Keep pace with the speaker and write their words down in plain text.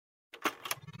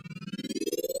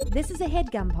This is a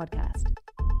HeadGum podcast.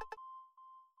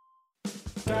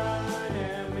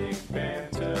 Dynamic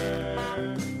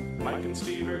banter. Mike and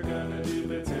Steve are gonna do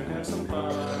bits and have some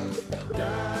fun.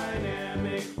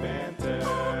 Dynamic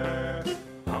banter.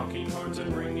 Honking horns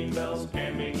and ringing bells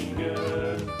and making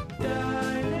good.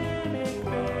 Dynamic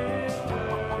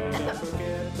banter. Don't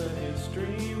forget the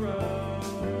history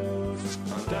road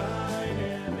on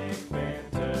Dynamic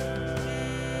banter.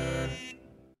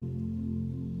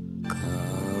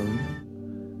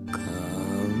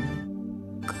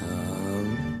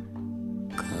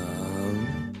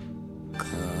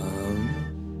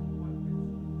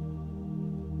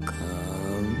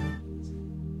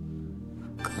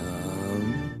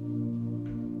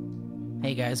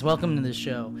 Hey guys, welcome to the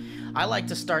show. I like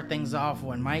to start things off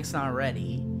when Mike's not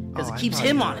ready because Oh, it I keeps thought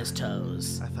him you on were. his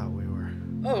toes. I thought we were.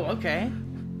 Oh, okay.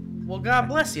 Well, God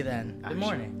bless you then. Good Actually-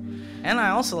 morning. And I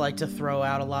also like to throw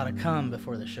out a lot of cum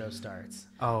before the show starts,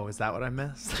 Oh, is that what I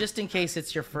missed? just in case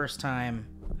it's your first time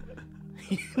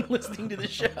listening to the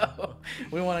show.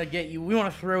 We want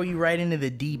to throw you right into the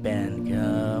deep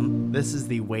end. This is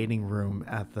the waiting room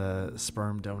at the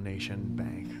sperm donation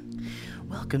bank.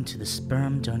 Welcome to the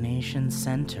Sperm Donation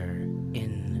Center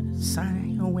in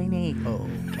San Juanico,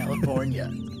 California.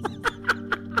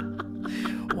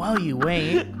 While you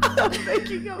wait,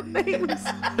 Making up names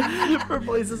for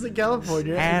places in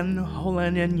California. San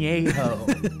Juanico.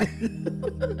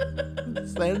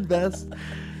 San Best,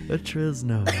 the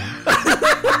Trisno.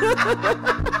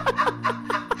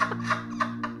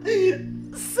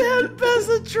 San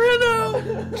Pesatrino.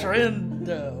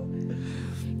 Trendo.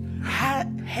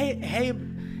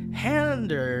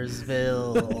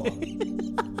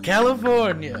 Handersville,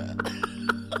 California.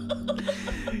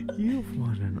 You've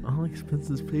won an all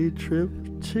expenses paid trip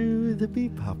to the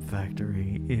Bebop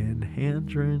Factory in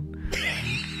Handren,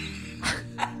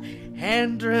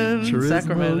 Handren,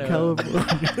 Sacramento, California.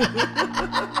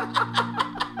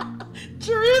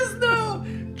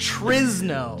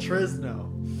 Trisno.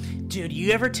 Trisno. Dude,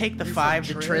 you ever take the 5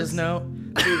 to Triz?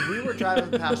 Trisno? Dude, we were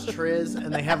driving past Triz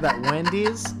and they have that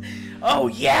Wendy's. Oh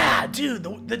yeah, dude,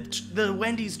 the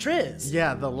Wendy's Triz.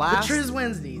 Yeah, the last The Triz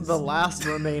Wednesdays. The last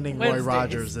remaining Roy Wednesdays.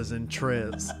 Rogers is in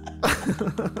Triz.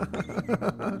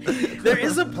 There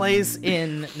is a place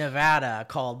in Nevada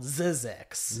called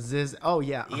Zizix. Oh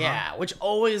yeah. uh-huh. Yeah, which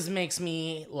always makes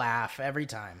me laugh every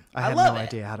time. I have love no it.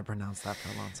 idea how to pronounce that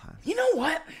for a long time. You know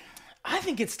what? I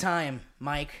think it's time,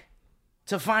 Mike,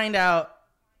 to find out.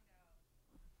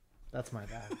 That's my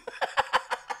bad.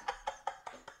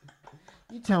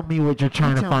 You tell me what you're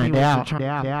trying to find out.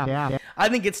 Yeah. I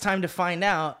think it's time to find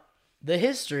out the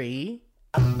history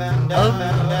of.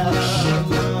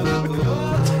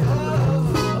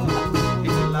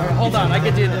 Alright, hold on, I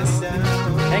can do this.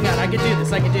 Hang on, I can do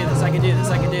this. Maybe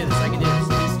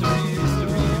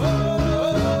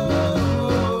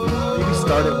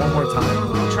start it one more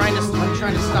time. I'm trying to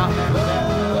stop it.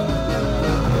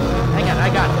 Hang on, I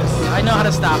got this. I know how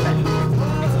to stop it.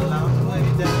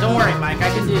 Don't worry, Mike, I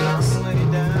can do this.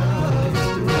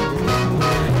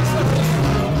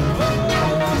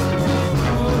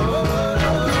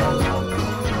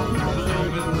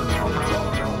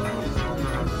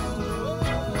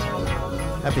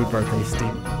 Happy birthday,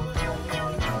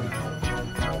 Steve.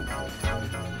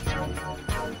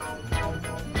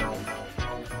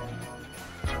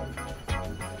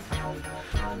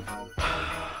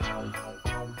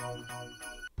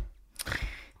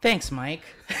 Thanks, Mike.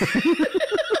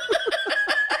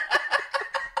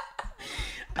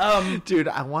 Dude,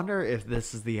 I wonder if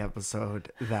this is the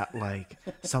episode that like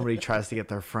somebody tries to get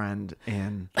their friend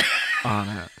in on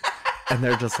it and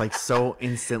they're just like so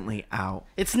instantly out.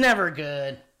 It's never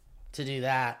good to do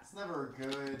that. It's never a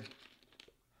good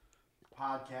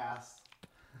podcast.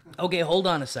 Okay, hold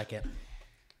on a second.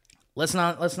 Let's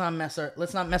not mess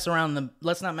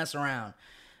around.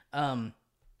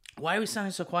 Why are we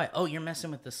sounding so quiet? Oh, you're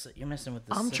messing with this. I'm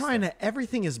system. trying to.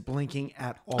 Everything is blinking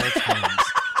at all times,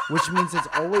 which means it's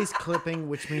always clipping.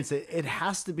 Which means it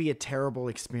has to be a terrible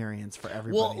experience for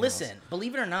everybody. Well, else. listen.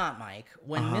 Believe it or not, Mike,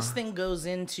 when this thing goes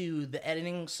into the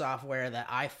editing software that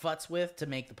I futz with to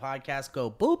make the podcast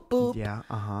go boop boop, Yeah.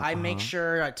 I make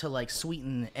sure to like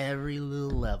sweeten every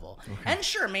little level. And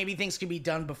sure, maybe things can be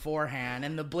done beforehand,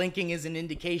 and the blinking is an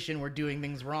indication we're doing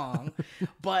things wrong.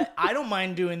 But I don't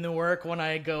mind doing the work when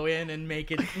I go in and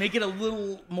make it a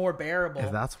little more bearable.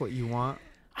 If that's what you want.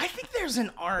 I think there's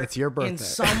an art It's your birthday. in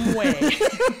some way.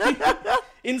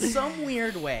 In some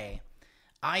weird way,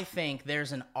 I think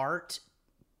there's an art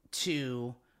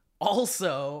to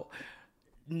also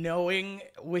knowing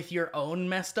with your own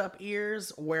messed up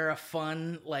ears where a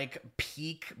fun like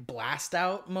peak blast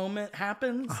out moment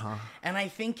happens. And I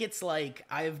think it's like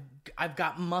I've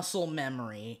got muscle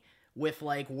memory with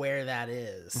like where that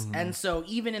is. And so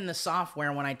even in the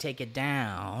software, when I take it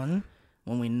down,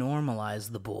 when we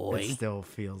normalize the boy, It still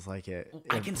feels like it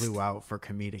can blew out for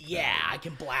comedic. yeah, I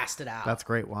can blast it out. That's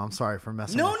great. Well, I'm sorry for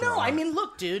messing no, with your I art. mean,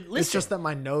 look, dude, listen. It's just that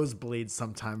my nose bleeds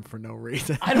sometime for no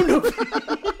reason. I don't know.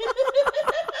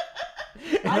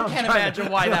 I can't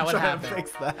imagine why that would happen.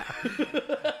 Fix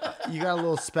that. You got a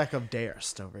little speck of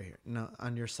Darst over here. No,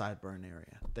 on your sideburn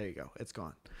area. There you go. It's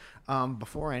gone.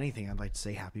 Before anything, I'd like to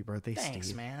say happy birthday, Thanks,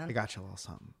 Steve. man. I got you a little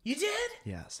something. You did?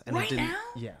 Yes. Right it didn't, now?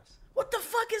 Yes. What the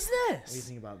fuck is What do you this?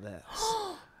 think about this?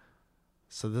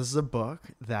 So this is a book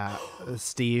that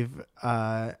Steve,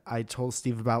 I told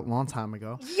Steve about a long time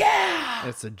ago. Yeah!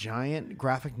 It's a giant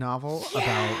graphic novel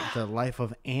about the life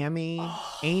of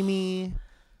Amy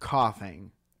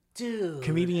Coughing. Dude.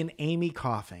 Comedian Amy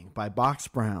Coughing by Box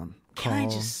Brown. Can I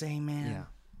just say, man? Yeah.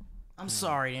 I'm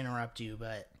sorry to interrupt you,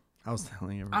 but I was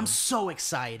telling you. I'm so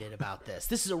excited about this.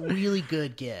 This is a really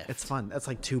good gift. It's fun. That's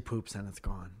like 2 poops and it's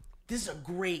gone. This is a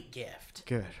great gift.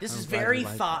 Good. This I'm is glad you very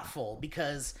like it. thoughtful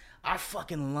because I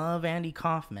fucking love Andy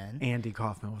Kaufman. Andy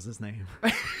Kaufman was his name.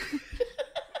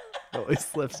 Always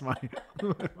slips my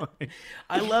mind.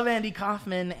 I love Andy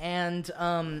Kaufman, and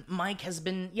Mike has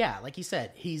been, yeah, like you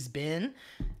said, he's been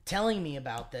telling me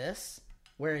about this.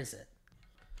 Where is it?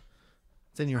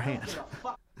 It's in your hand.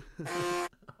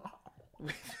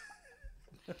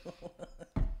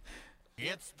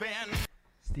 It's been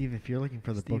Steve, if you're looking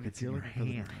for the book, it's in your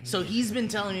hand. So he's been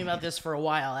telling me about this for a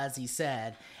while, as he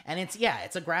said, and it's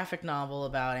a graphic novel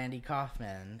about Andy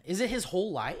Kaufman. Is it his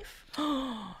whole life?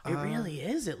 It really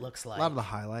is. It looks like A lot of the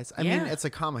highlights. I Yeah. mean, it's a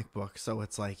comic book, so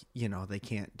it's like, they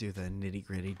can't do the nitty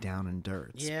gritty down and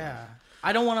dirt. Yeah.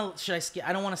 I don't want to. Should I skip?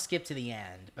 I don't want to skip to the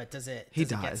end, but does it? He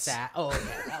does it get dies. sad? Oh,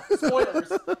 okay.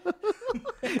 Spoilers.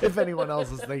 If anyone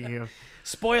else is thinking of.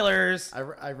 Spoilers.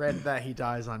 I read that he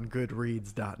dies on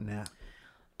goodreads.net.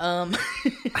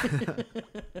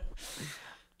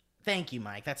 Thank you,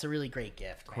 Mike. That's a really great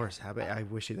gift. Of course, I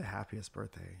wish you the happiest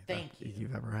birthday Thank you.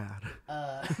 you've ever had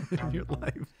in your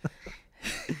life.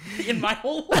 In my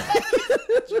whole life.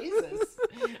 Jesus.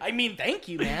 I mean, thank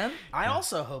you, man. I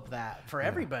also hope that for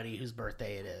everybody whose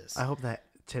birthday it is. I hope that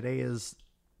today is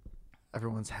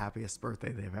everyone's happiest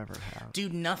birthday they've ever had.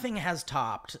 Dude, nothing has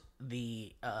topped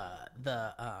the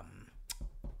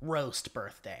roast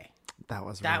birthday. That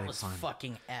was That really was fun.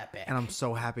 fucking epic. And I'm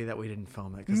so happy that we didn't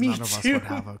film it because Me none of us too. would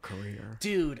have a career.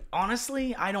 Dude,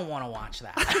 honestly, I don't want to watch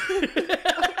that.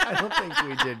 I don't think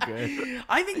we did good.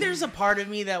 I think there's a part of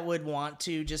me that would want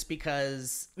to, just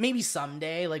because maybe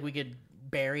someday, like, we could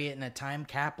bury it in a time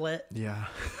caplet, Yeah.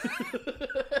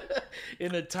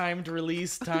 in a timed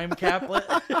release time caplet.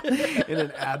 In an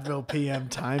Advil PM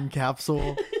time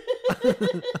capsule.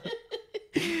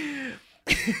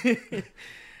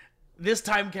 This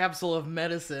time capsule of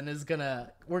medicine is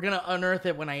we're gonna unearth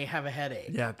it when I have a headache.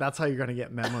 Yeah, that's how you're going to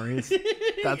get memories.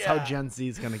 That's how Yeah. Gen Z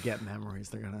is going to get memories.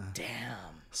 They're going to Damn.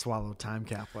 swallow time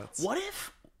caplets. What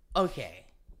if? Okay.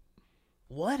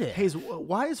 What if? Hey,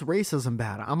 why is racism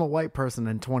bad? I'm a white person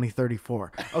in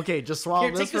 2034. Okay, just swallow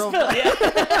Here, this take this real pill. fast.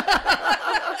 Yeah.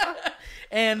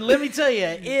 And let me tell you,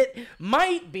 it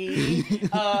might be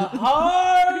a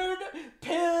hard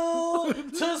pill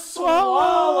to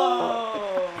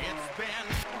swallow. It's been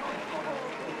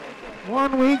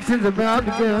 1 week is about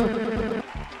to go.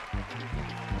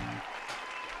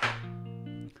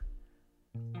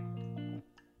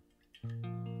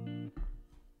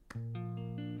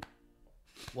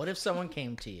 What if someone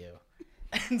came to you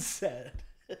and said,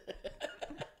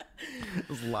 It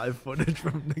was live footage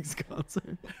from Nick's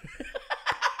concert.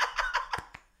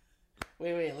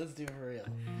 wait, let's do it for real.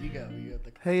 You go with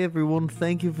the... Hey everyone,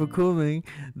 thank you for coming.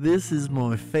 This is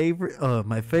my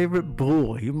favorite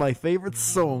boy, my favorite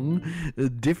song, A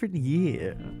Different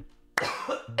Year.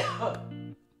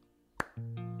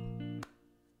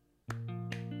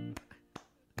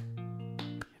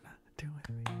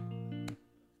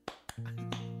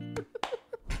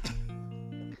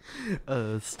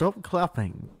 Stop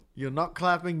clapping. You're not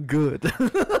clapping good.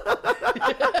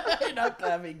 You're not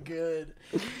clapping good.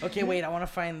 Okay, wait. I want to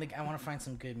find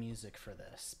some good music for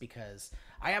this, because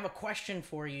I have a question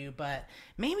for you, but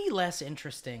maybe less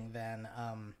interesting than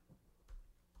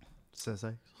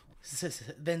Sesek.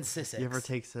 Sissix. You ever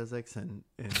take Sesek in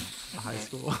high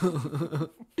school?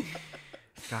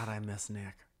 God, I miss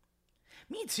Nick.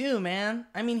 Me too, man.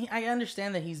 I mean, I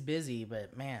understand that he's busy,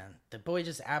 but man, the boy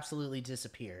just absolutely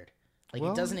disappeared. Like,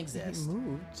 it doesn't exist. He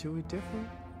moved to a different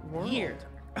world. Here.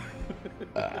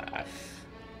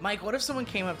 Mike, what if someone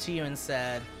came up to you and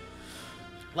said,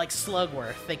 like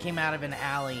Slugworth, they came out of an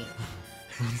alley.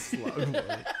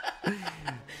 Slugworth.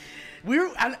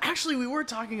 We were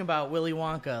talking about Willy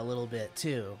Wonka a little bit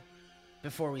too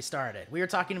before we started. We were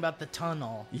talking about the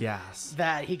tunnel. Yes.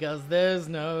 That he goes, there's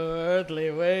no earthly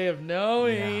way of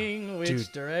knowing which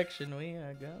Dude. direction we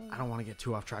are going. I don't want to get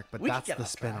too off track, but We can that's get the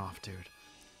off track. spinoff, dude.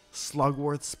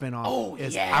 Slugworth spinoff Oh,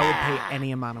 is yeah. I would pay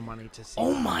any amount of money to see.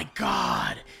 Oh that. my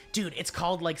god. Dude, it's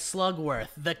called like Slugworth,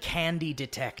 the Candy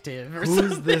Detective or Who's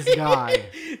something. this guy?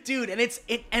 Dude,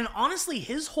 and honestly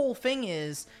his whole thing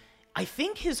is, I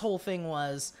think his whole thing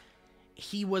was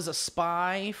he was a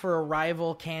spy for a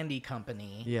rival candy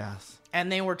company. Yes.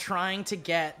 And they were trying to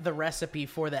get the recipe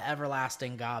for the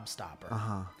everlasting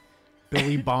gobstopper.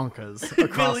 Billy Bonka's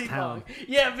across Billy town.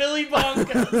 Yeah, Billy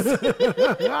Bonka's.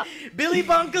 Billy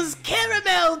Bonka's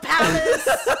Caramel Palace.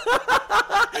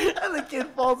 And the kid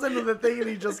falls into the thing and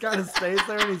he just kind of stays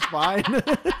there and he's fine.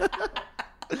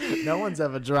 No one's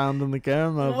ever drowned in the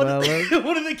caramel One of palace.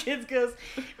 the kids goes,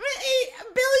 "Hey,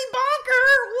 Billy Bonker,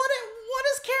 what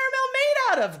is caramel made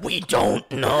out of?" We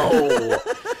don't know.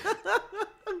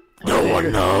 No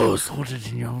one knows. Put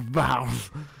it in your mouth.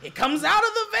 It comes out of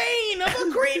the vein of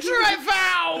a creature I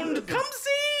found. Come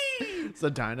see. It's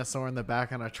a dinosaur in the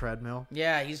back on a treadmill.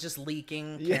 Yeah, he's just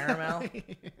leaking caramel.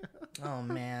 Oh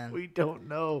man. We don't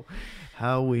know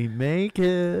how we make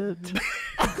it.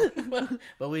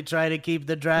 But we try to keep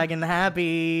the dragon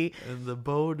happy. And the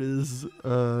boat is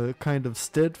kind of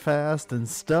steadfast and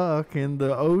stuck in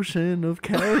the ocean of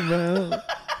caramel.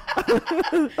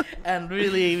 And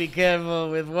really be careful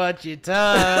with what you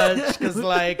touch, because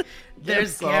like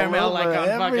there's Gets all caramel like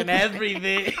over on fucking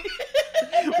everything.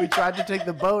 We tried to take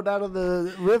the boat out of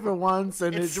the river once,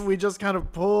 and we just kind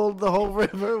of pulled the whole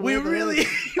river. we with really us.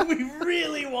 we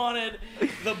really wanted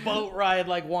the boat ride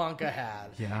like Wonka had.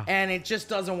 Yeah. And it just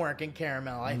doesn't work in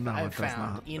caramel. No, I've it does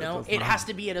found. not. You It know, does it not. has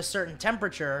to be at a certain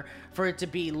temperature for it to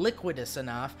be liquidous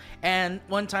enough. And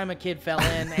one time a kid fell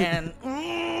in and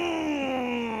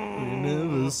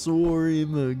Never saw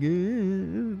him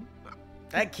again.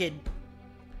 that kid,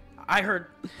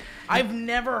 I've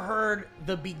never heard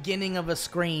the beginning of a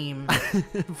scream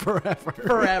Forever.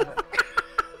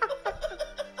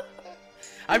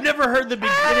 I've never heard the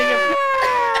beginning of.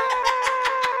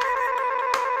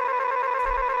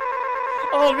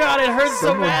 Oh god, it hurts so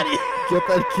Someone bad. Get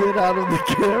that kid out of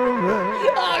the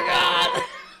caramel. Oh god.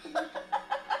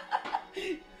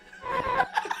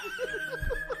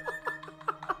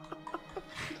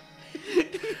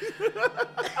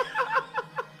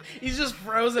 He's just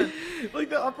frozen. Like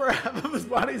the upper half of his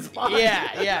body's fine.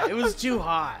 Yeah, it was too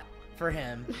hot for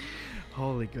him.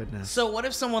 Holy goodness. So what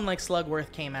if someone like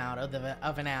Slugworth came out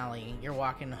of an alley? You're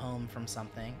walking home from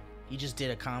something. You just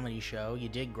did a comedy show. You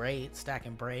did great,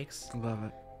 stacking breaks. I love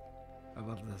it. I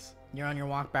love this. You're on your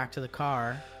walk back to the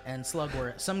car, and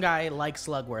some guy like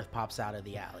Slugworth pops out of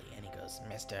the alley, and he goes,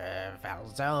 "Mr.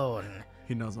 Falzone."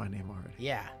 He knows my name already.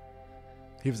 Yeah.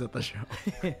 He was at the show.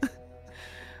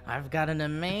 I've got an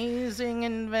amazing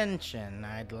invention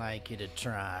I'd like you to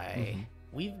try. Mm-hmm.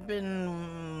 We've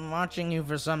been watching you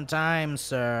for some time,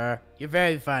 sir. You're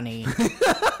very funny.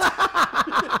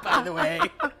 By the way,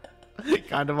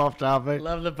 Kind of off topic.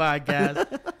 love the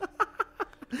podcast.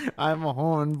 I'm a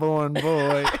horn-born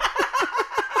boy.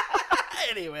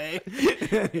 Anyway,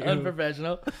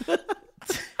 unprofessional.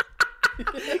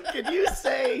 Can you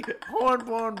say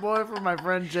horn-born boy for my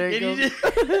friend Can Jacob? you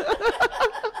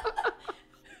just-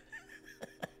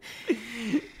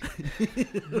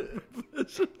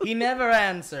 He never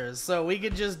answers, so we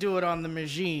could just do it on the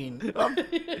machine.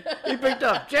 He picked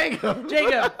up. Jacob.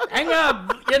 Jacob, hang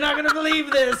up. You're not going to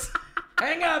believe this.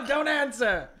 Hang up. Don't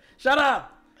answer. Shut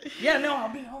up. Yeah, no,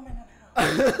 I'll be home in an hour.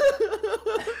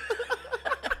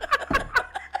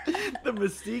 The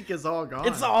mystique is all gone.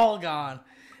 It's all gone.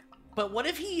 But what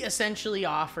if he essentially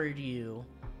offered you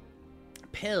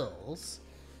pills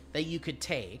that you could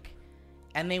take,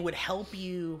 and they would help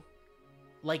you,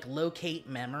 like, locate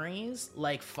memories,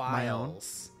 like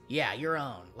files. Yeah, your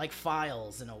own, like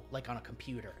files like on a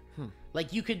computer.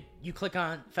 Like you click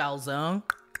on Falzone.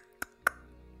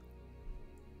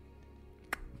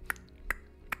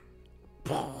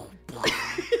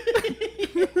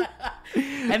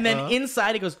 And then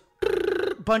inside it goes,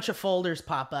 bunch of folders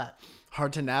pop up.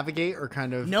 hard to navigate or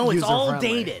kind of No, it's all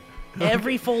user-friendly? dated.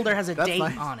 Every folder has a That's date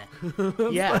nice. on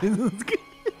it. Yeah. That's good.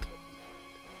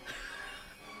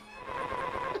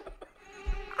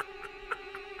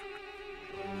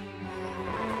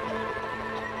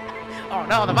 Oh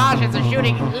no, the Martians are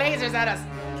shooting lasers at us.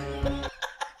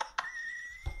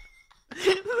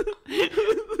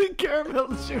 The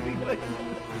caramel is shooting like.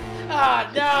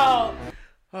 Ah, no.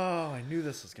 Oh, I knew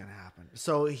this was gonna happen.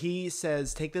 So he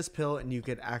says, take this pill and you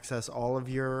could access all of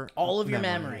your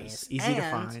memories. Easy to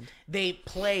And find. they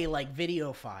play like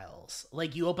video files.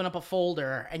 Like you open up a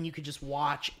folder and you could just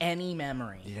watch any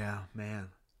memory. Yeah, man.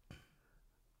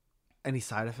 Any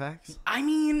side effects? I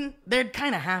mean, there'd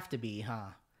kind of have to be, huh?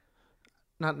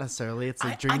 Not necessarily. It's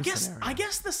a dream scenario. I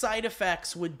guess the side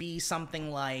effects would be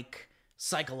something like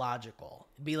psychological.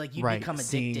 It'd be like you become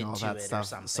seeing addicted all to that it stuff or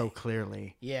something. so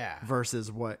clearly. Yeah.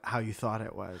 Versus how you thought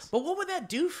it was. But what would that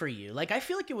do for you? Like, I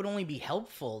feel like it would only be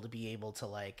helpful to be able to,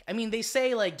 like, I mean, they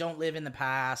say, like, don't live in the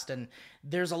past, and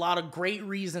there's a lot of great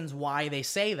reasons why they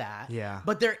say that. Yeah.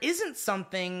 But there isn't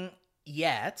something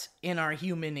yet in our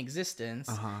human existence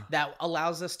that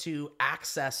allows us to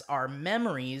access our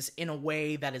memories in a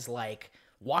way that is like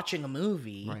watching a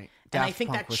movie. Right. And I Daft think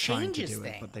Punk that was trying to changes do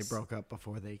things. it, but they broke up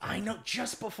before they could. I know,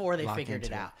 just before they lock figured it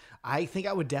into out. I think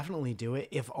I would definitely do it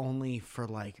if only for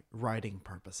like writing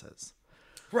purposes.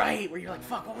 Right, where you're like,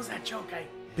 fuck, what was that joke?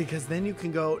 Because then you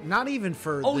can go, not even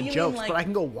for Oh, the you mean, jokes, like- but I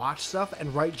can go watch stuff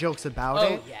and write jokes about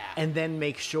Oh, it. yeah. And then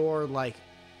make sure like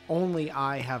only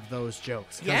I have those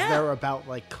jokes. Because Yeah. they're about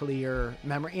like clear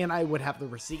memory, and I would have the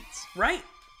receipts. Right.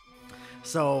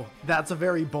 So that's a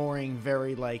very boring,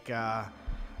 very like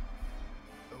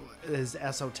is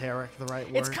esoteric the right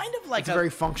word? It's kind of like it's a very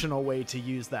functional way to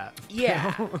use that.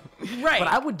 Yeah. Right. But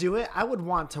I would do it. I would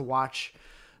want to watch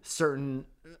certain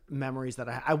memories that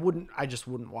I just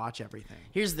wouldn't watch everything.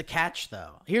 Here's the catch,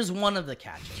 though. Here's one of the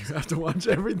catches. You have to watch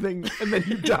everything and then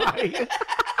you die.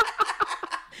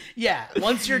 Yeah,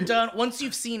 once you're done, once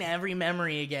you've seen every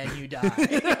memory again, you die.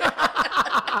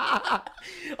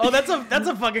 Oh, that's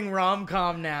a fucking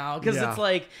rom-com now, because Yeah. it's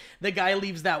like the guy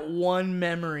leaves that one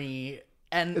memory,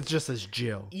 and It's just as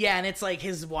Jill. yeah, and it's like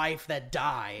his wife that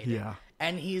died. Yeah.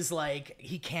 And he's like,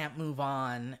 he can't move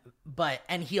on,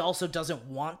 and he also doesn't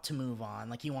want to move on.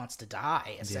 Like, he wants to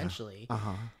die, essentially.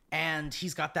 Uh-huh. And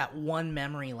he's got that one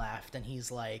memory left, and he's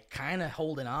like kind of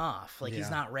holding off. Like, he's Yeah.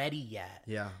 not ready yet.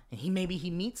 Yeah. And maybe he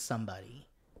meets somebody.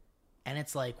 And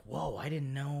it's like, whoa, I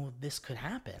didn't know this could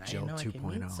happen. I Jill didn't know I could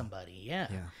 2.0. meet somebody. Yeah.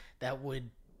 Yeah. That would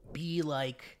be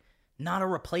like not a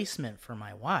replacement for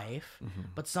my wife,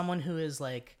 but someone who is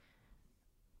like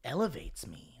elevates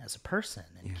me as a person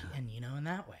and you know, in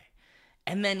that way.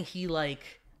 And then he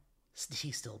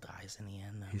still dies in the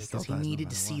end, though, because he needed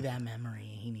to see that memory.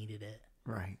 He needed it.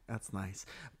 Right. That's nice.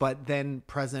 But then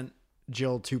present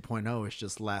Jill 2.0 is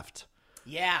just left.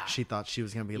 Yeah. She thought she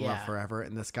was going to be Yeah. loved forever.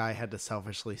 And this guy had to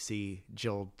selfishly see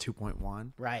Jill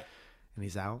 2.1. Right. And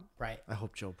he's out. Right. I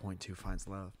hope Jill 0.2 finds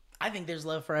love. I think there's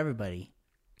love for everybody.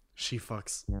 She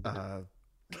fucks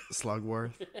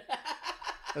Slugworth.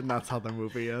 And that's how the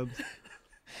movie ends.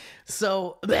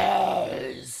 So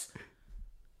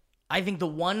I think the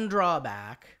one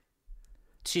drawback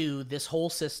to this whole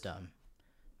system,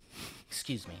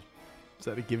 excuse me,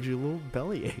 So that it gives you a little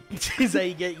bellyache. is that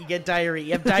you get diarrhea.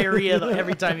 You have diarrhea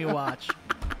every time you watch.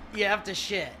 You have to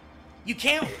shit. You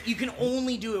can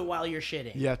only do it while you're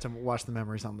shitting. You have to watch the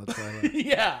memories on the toilet.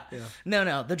 Yeah.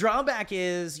 No. The drawback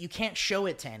is you can't show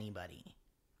it to anybody.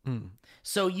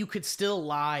 So you could still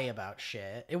lie about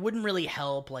shit. It wouldn't really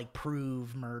help like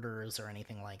prove murders or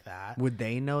anything like that. Would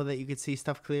they know that you could see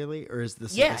stuff clearly? Or is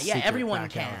this Yeah, a secret everyone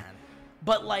back can. alley?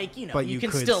 But like, you know, But you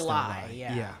can could still lie.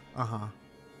 Yeah. Yeah. Uh-huh.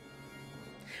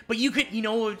 But you could, you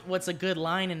know what's a good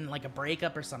line in like a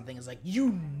breakup or something is like,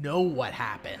 you know what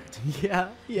happened. Yeah.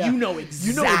 Yeah. You know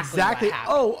exactly what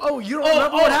happened. Oh, you don't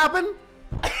remember what happened?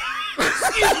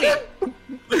 Excuse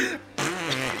me.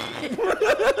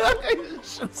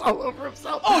 Shit's all over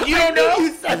himself. Oh, you don't know?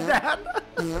 You said that.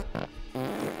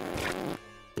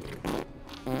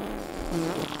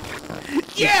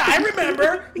 Yeah, I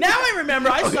remember. Now I remember.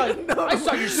 I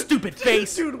saw your stupid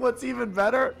face. Dude, what's even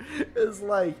better is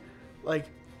like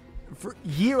for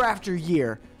year after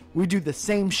year, we do the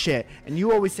same shit, and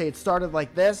you always say it started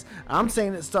like this. I'm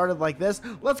saying it started like this.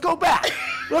 Let's go back.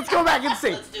 Let's go back and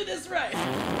see. Let's do this right.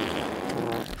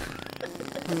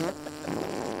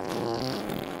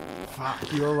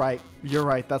 Fuck, you're right. You're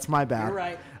right. That's my bad. You're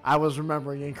right. I was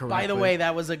remembering incorrectly. By the way,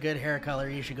 that was a good hair color.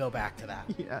 You should go back to that.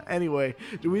 Yeah. Anyway,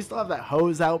 do we still have that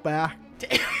hose out back?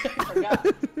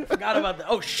 Forgot about that.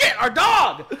 Oh shit, our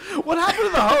dog! What happened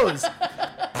to the hose?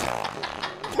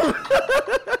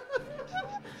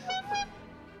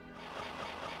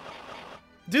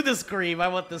 Do the scream. I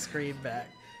want the scream back.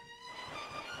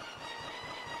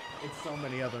 It's so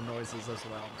many other noises as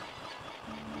well.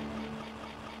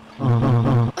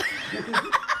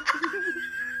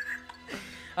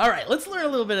 All right, let's learn a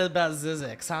little bit about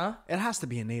Zizix, huh? It has to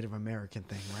be a Native American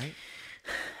thing, right?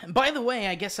 By the way,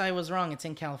 I guess I was wrong. It's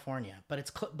in California, but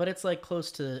it's like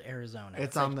close to Arizona.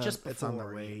 It's like on the just it's on the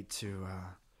before way to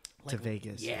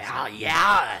Vegas.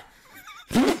 Yeah.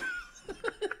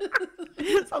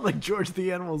 It sounds like George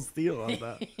the Animal Steel on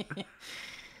that.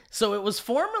 So it was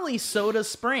formerly Soda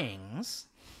Springs.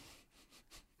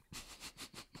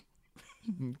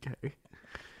 Okay.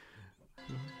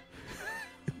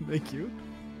 Thank you.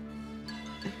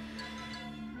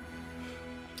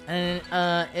 And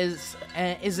is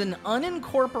an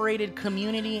unincorporated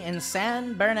community in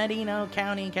San Bernardino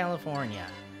County, California.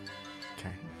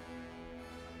 Okay.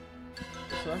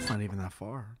 So that's not even that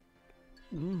far.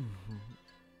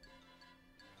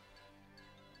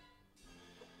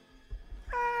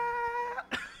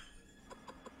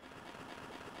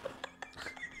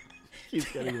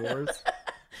 Keeps getting worse.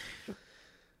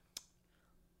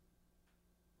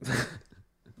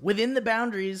 Within the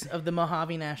boundaries of the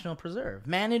Mojave National Preserve,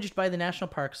 managed by the National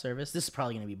Park Service, this is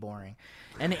probably going to be boring,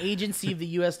 an agency of the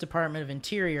U.S. Department of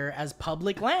Interior as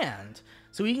public land.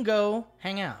 So we can go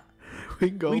hang out. We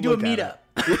can go. We can do a look at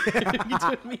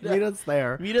meetup. it. Meet us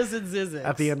there Meet us at Zizix.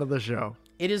 at the end of the show.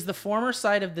 It is the former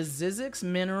site of the Zizix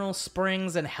Mineral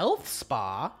Springs and Health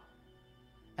Spa,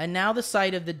 and now the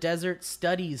site of the Desert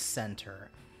Studies Center.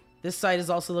 This site is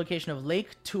also the location of Lake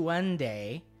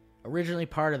Tuende, originally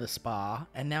part of the spa,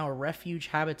 and now a refuge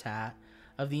habitat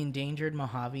of the endangered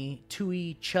Mojave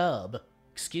tui chub.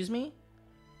 Excuse me?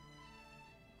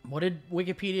 What did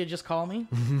Wikipedia just call me?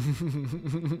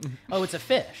 Oh, it's a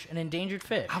fish, an endangered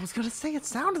fish. I was gonna say it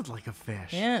sounded like a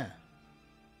fish. Yeah.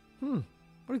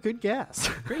 What a good guess.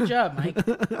 Great job, Mike.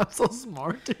 I'm so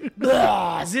smart, dude.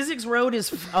 Zizix Road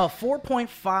is a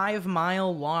 4.5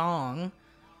 mile long,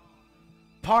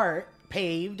 part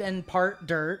paved and part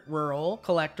dirt rural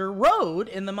collector road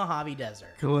in the Mojave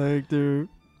Desert. Collector.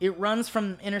 It runs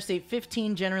from Interstate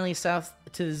 15 generally south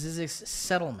to the Zizix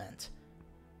settlement.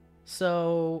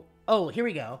 So, here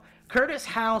we go. Curtis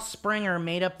Howe Springer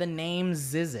made up the name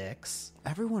Zizix.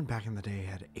 Everyone back in the day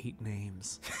had 8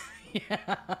 names.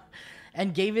 Yeah.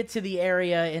 And gave it to the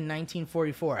area in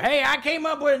 1944. Hey, I came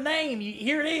up with a name.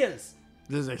 Here it is.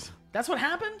 That's what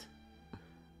happened?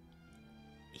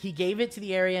 He gave it to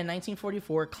the area in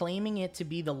 1944, claiming it to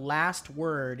be the last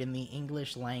word in the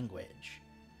English language.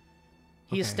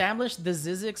 He established the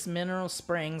Zizix Mineral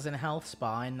Springs and Health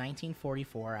Spa in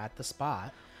 1944 at the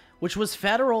spot, which was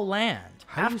federal land.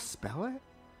 How do you spell it?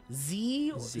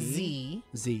 Z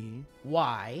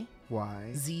Y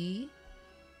Y Z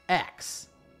X.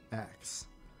 X.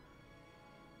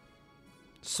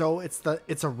 So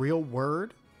it's a real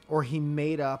word, or he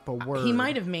made up a word. He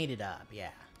might have made it up, yeah.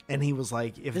 And he was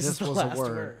like, if This is this the was a last word,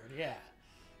 word, yeah.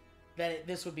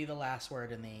 This would be the last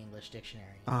word in the English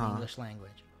dictionary, in the English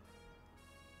language.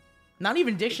 Not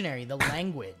even dictionary, the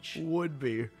language. would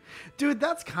be. Dude,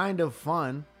 that's kind of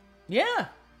fun. Yeah.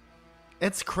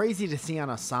 It's crazy to see on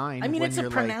a sign. I mean, when it's a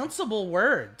you're pronounceable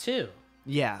word, too.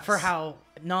 Yes. For how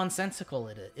nonsensical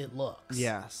it looks.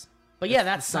 Yes. But yeah, It's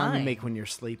that's the sound sign. you make when you're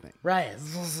sleeping. Right.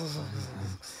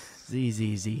 Z,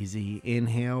 Z, Z, Z.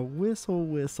 Inhale, whistle,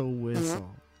 whistle, whistle.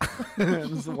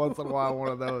 Just once in a while, one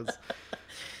of those.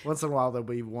 Once in a while, there'll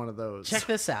be one of those. Check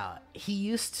this out. He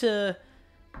used the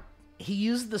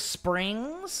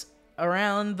springs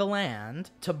around the land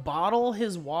to bottle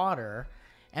his water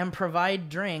and provide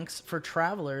drinks for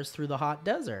travelers through the hot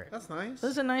desert. That's nice.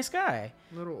 This is a nice guy.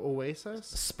 Little oasis.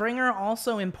 Springer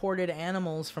also imported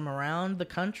animals from around the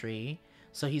country,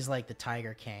 so he's like the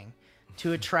Tiger King,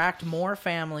 to attract more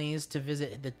families to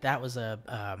visit. That was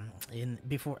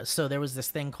so there was this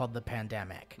thing called the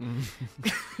pandemic.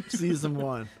 Season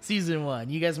 1. Season 1.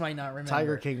 You guys might not remember.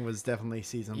 Tiger King was definitely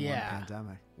season 1 Yeah.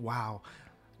 pandemic. Wow.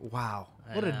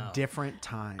 What know. a different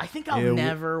time. I think I'll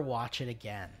never watch it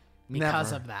again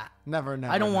because Never. of that. Never.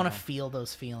 I don't want to never. feel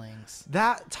those feelings.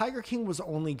 That Tiger King was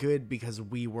only good because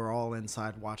we were all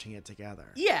inside watching it together.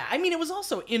 Yeah, I mean, it was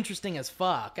also interesting as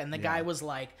fuck, and the guy was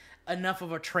like enough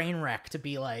of a train wreck to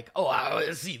be like, oh, I want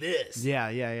to see this.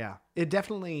 Yeah. It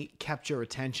definitely kept your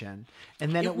attention.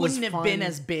 And then It it was wouldn't have been fun.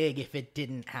 as big if it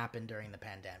didn't happen during the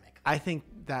pandemic. I think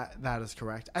that is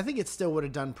correct. I think it still would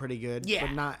have done pretty good, Yeah.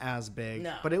 but not as big.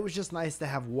 No. But it was just nice to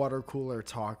have water cooler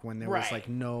talk when there was Right. like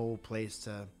no place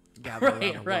to gather around a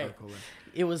water Right. cooler.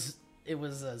 It was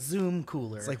a Zoom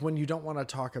cooler. It's like when you don't want to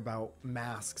talk about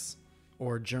masks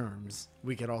or germs,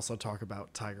 we could also talk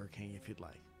about Tiger King if you'd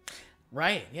like.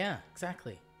 Right, yeah,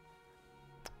 exactly.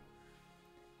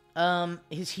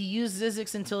 He used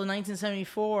Zizix until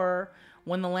 1974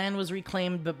 when the land was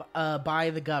reclaimed by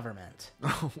the government.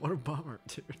 Oh, what a bummer,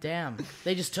 dude. Damn,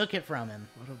 they just took it from him.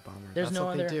 What a bummer. There's That's no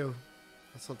what other- they do.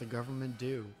 That's what the government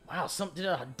do. Wow, did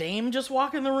a dame just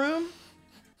walk in the room?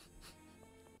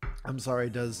 I'm sorry,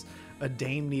 does a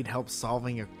dame need help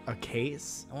solving a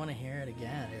case? I want to hear it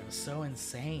again. It was so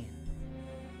insane.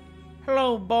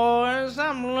 Hello, boys.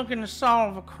 I'm looking to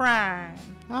solve a crime.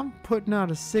 I'm putting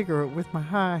out a cigarette with my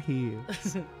high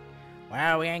heels.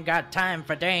 Well, we ain't got time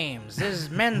for dames. This is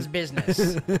men's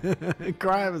business.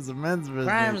 Crime is a men's business.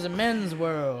 Crime's a men's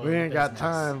world. We ain't got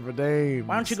time for dames.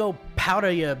 Why don't you go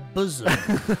powder your bosom?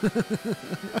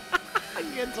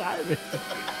 Good timing.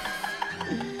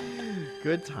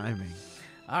 Good timing.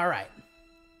 All right.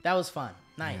 That was fun.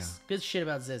 Nice. Yeah. Good shit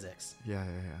about Zizix. Yeah.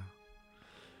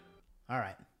 All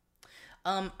right.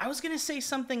 I was going to say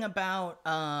something about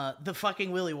the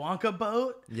fucking Willy Wonka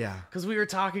boat. Yeah. Because we were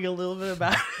talking a little bit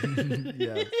about it.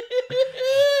 Yeah.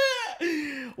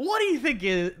 What do you think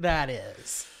that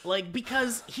is? Like,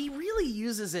 because he really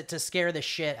uses it to scare the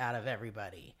shit out of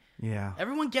everybody. Yeah.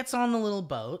 Everyone gets on the little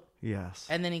boat. Yes.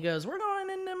 And then he goes, we're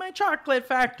going into my chocolate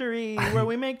factory where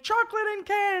we make chocolate and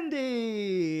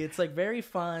candy. It's like very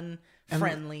fun,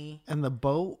 friendly. And the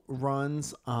boat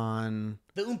runs on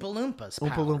The Oompa Loompas Oompa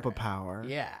power. Loompa power.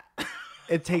 Yeah.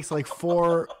 It takes like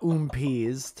 4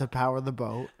 Oompies to power the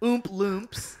boat. Oomp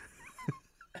Loomps.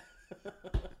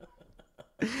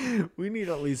 We need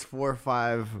at least 4 or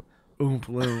 5 Oomp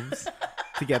Looms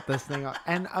to get this thing on.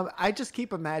 And I just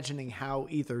keep imagining how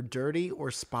either dirty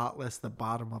or spotless the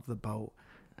bottom of the boat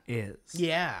is.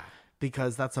 Yeah.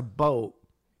 Because that's a boat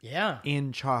Yeah.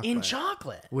 in chocolate. In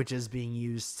chocolate. Which is being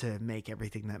used to make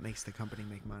everything that makes the company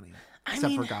make money. I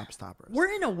Except mean, for gobstoppers.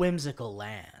 We're in a whimsical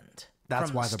land.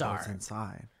 That's from why the the start. boat's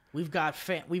inside. We've got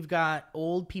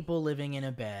old people living in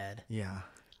a bed, Yeah.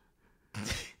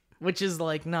 which is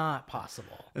like not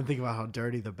possible. And think about how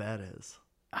dirty the bed is.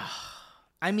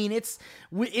 I mean, it's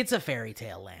a fairy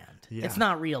tale land. Yeah. It's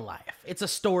not real life. It's a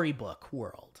storybook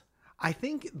world. I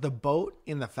think the boat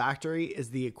in the factory is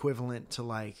the equivalent to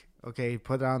like, okay,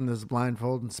 put on this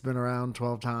blindfold and spin around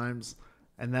 12 times,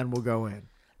 and then we'll go in.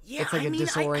 Yeah, It's like I mean,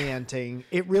 disorienting.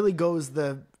 It really goes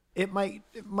it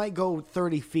might go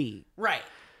 30 feet right.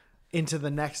 into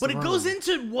the next But it room. goes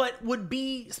into what would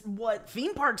be what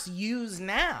theme parks use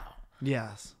now.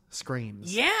 Yes.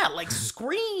 Screams. Yeah, like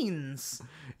screens,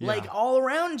 like all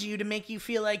around you to make you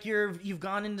feel like you've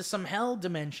gone into some hell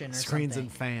dimension or Screens something.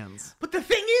 and fans. But the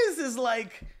thing is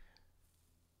like,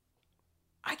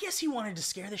 I guess he wanted to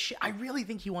scare the shit. I really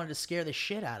think he wanted to scare the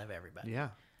shit out of everybody. Yeah.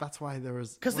 That's why there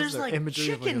was... Because there's like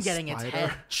imagery of, chicken a getting its spider.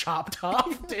 head chopped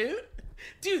off, dude.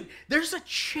 Dude, there's a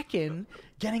chicken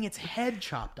getting its head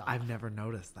chopped off. I've never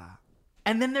noticed that.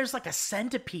 And then there's like a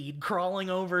centipede crawling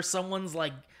over someone's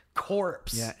like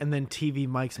corpse. Yeah, and then TV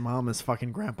Mike's mom is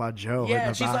fucking Grandpa Joe. Yeah, in the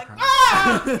and she's like,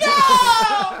 background.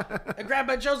 ah, no! And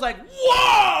Grandpa Joe's like,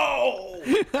 whoa!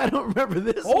 I don't remember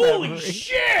this. Holy memory.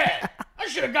 shit! I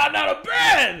should have gotten out of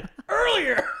bed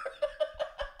earlier.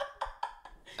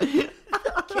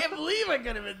 I can't believe I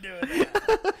could have been doing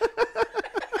that.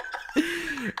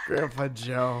 Grandpa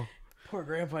Joe. Poor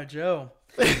Grandpa Joe.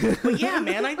 But yeah,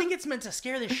 man, I think it's meant to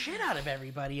scare the shit out of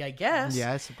everybody, I guess.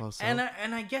 Yeah, I suppose so. And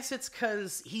I guess it's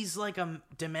because he's like a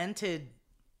demented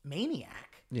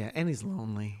maniac. Yeah, and he's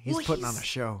lonely. He's Well, putting on a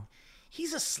show.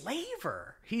 He's a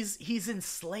slaver. He's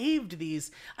enslaved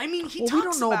these. I mean, he Well, talks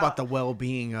we don't know about the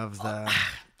well-being of the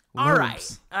All right.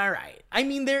 looms. All right. I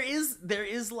mean, there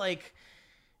is like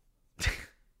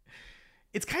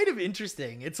it's kind of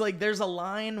interesting. It's like there's a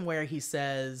line where he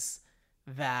says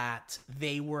that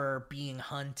they were being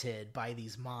hunted by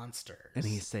these monsters. And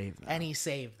he saved them. And he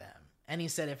saved them. And he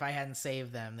said if I hadn't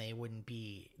saved them, they wouldn't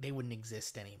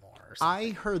exist anymore or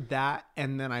something. I heard that,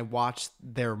 and then I watched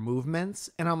their movements,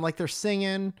 and I'm like, they're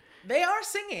singing, They are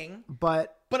singing,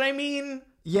 but but I mean,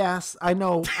 yes, I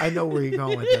know where you're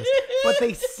going with this.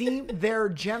 But their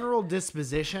general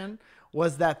disposition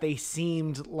was that they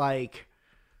seemed like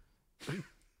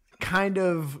kind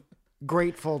of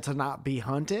grateful to not be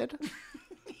hunted.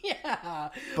 yeah.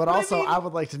 But also, I mean, I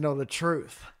would like to know the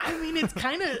truth. I mean, it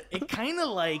kind of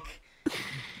like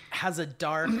has a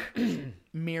dark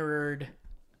mirrored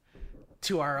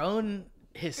to our own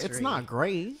history. It's not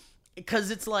great. Because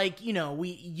it's like,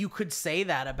 you could say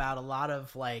that about a lot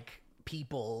of like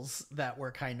peoples that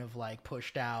were kind of like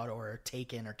pushed out or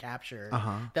taken or captured.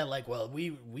 That like, well,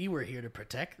 we were here to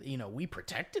protect, we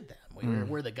protected them.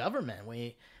 We're the government.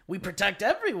 We protect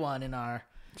everyone in our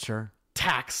Sure.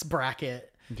 tax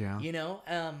bracket. Yeah.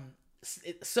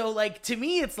 So like to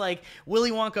me it's like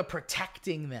Willy Wonka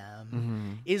protecting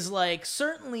them is like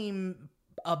certainly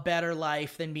a better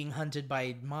life than being hunted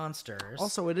by monsters.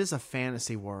 Also, it is a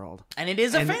fantasy world. And it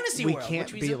is a And fantasy we world.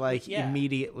 can't which be is- like yeah.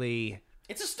 immediately.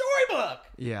 It's a storybook.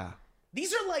 Yeah.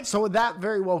 These are like So that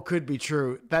very well could be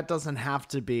true. That doesn't have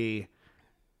to be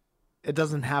it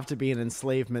doesn't have to be an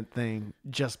enslavement thing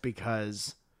just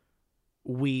because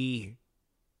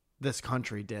this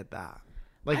country did that.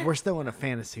 Like, we're still in a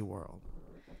fantasy world.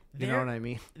 You know what I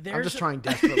mean? I'm just trying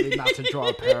desperately not to draw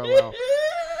a parallel.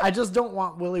 I just don't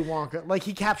want Willy Wonka. Like,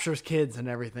 he captures kids and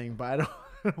everything, but I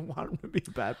don't want him to be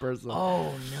a bad person.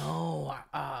 Oh, no.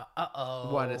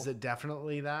 Uh-oh. What, is it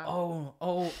definitely that? Oh.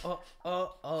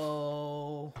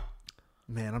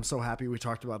 Man, I'm so happy we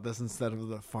talked about this instead of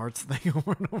the farts thing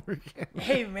over and over again.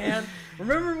 Hey, man,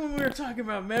 remember when we were talking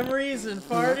about memories and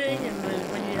farting,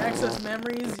 and when you access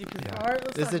memories, you can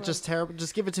fart? Is it just terrible?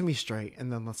 Just give it to me straight,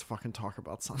 and then let's fucking talk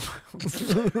about something else.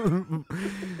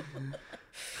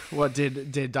 What,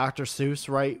 did Dr. Seuss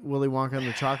write Willy Wonka and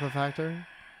the Chocolate Factory?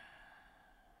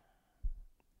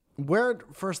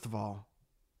 First of all,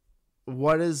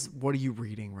 what are you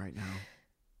reading right now?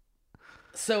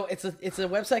 So it's a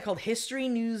website called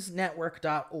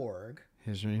historynewsnetwork.org.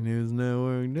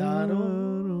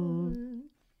 Historynewsnetwork.org.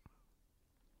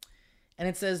 And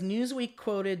it says Newsweek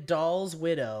quoted Dahl's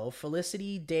widow,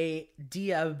 Felicity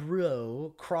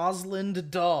Diabro Crosland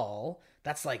Dahl.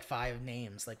 That's like 5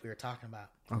 names like we were talking about.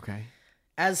 Okay.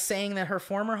 As saying that her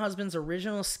former husband's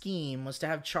original scheme was to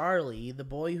have Charlie, the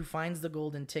boy who finds the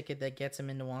golden ticket that gets him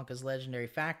into Wonka's legendary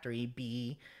factory,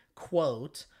 be,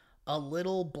 quote, a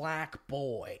little black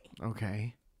boy.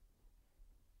 Okay.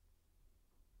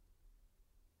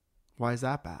 Why is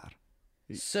that bad?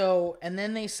 So, and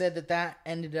then they said that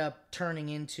ended up turning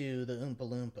into the Oompa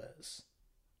Loompas.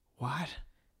 What?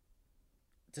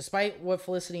 Despite what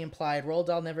Felicity implied, Roald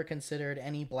Dahl never considered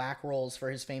any black roles for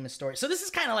his famous story. So this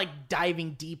is kind of like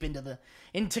diving deep into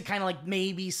kind of like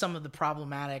maybe some of the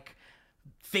problematic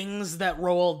things that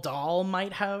Roald Dahl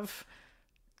might have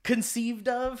conceived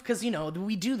of, because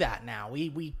we do that now.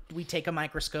 We take a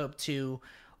microscope to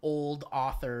old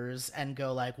authors and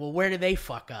go like, well, where do they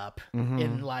fuck up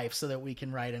in life so that we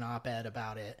can write an op-ed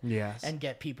about it. Yes. And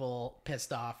get people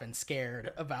pissed off and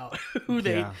scared about who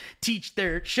they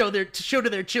show to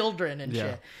their children and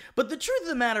shit. But the truth of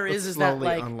the matter is that,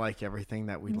 like, unlike everything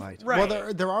that we liked. Right.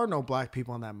 Well, there are no black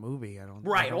people in that movie. I don't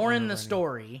or in the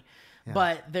story. Yeah.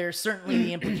 But there's certainly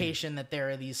the implication that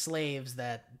there are these slaves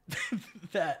that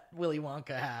Willy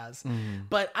Wonka has.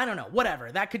 But I don't know,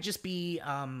 whatever. That could just be,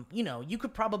 you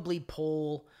could probably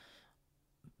pull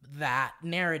that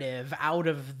narrative out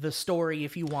of the story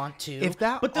if you want to.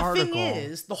 But the thing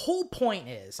is, the whole point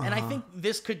is, and I think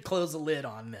this could close a lid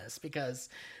on this, because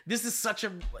this is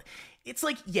it's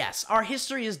like, yes, our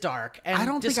history is dark and I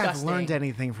don't disgusting. think I've learned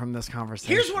anything from this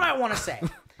conversation. Here's what I want to say.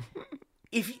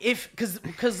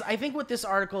 Because I think what this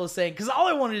article is saying, because all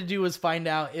I wanted to do was find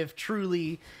out if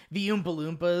truly the Oompa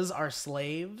Loompas are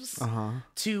slaves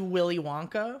to Willy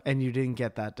Wonka. And you didn't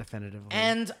get that definitively.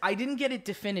 And I didn't get it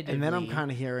definitively. And then I'm kind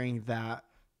of hearing that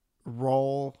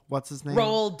what's his name?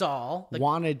 Roald Dahl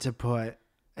wanted to put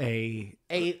a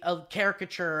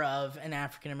caricature of an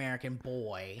African-American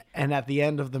boy. And at the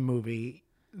end of the movie,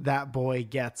 that boy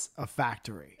gets a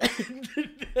factory.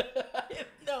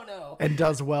 No. And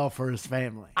does well for his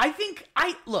family. I think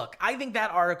that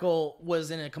article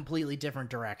was in a completely different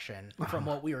direction from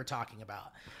what we were talking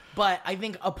about. But I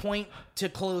think a point to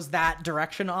close that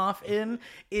direction off in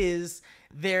is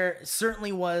there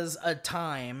certainly was a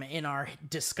time in our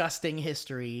disgusting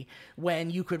history when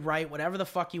you could write whatever the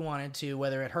fuck you wanted to,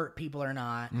 whether it hurt people or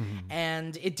not,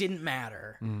 and it didn't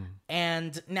matter.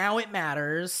 And now it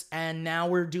matters, and now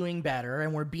we're doing better,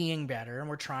 and we're being better, and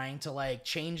we're trying to like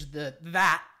change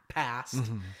that past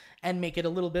and make it a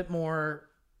little bit more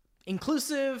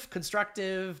inclusive,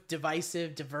 constructive,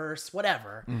 divisive, diverse,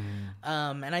 whatever.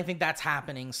 And I think that's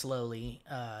happening slowly,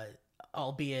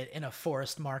 albeit in a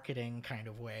forced marketing kind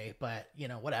of way, but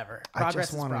whatever. I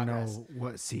just want to know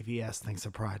what CVS thinks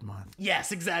of Pride Month.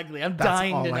 Yes, exactly. That's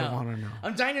dying to know. I want to know.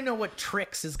 I'm dying to know what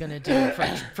Trix is going to do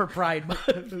for Pride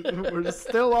Month. We're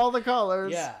still all the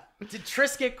colors. Yeah. Did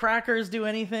Triscuit crackers do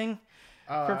anything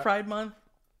for Pride Month?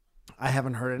 I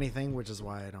haven't heard anything, which is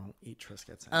why I don't eat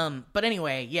Triscuits. But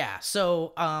anyway, yeah.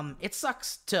 So it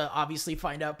sucks to obviously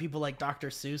find out people like Dr.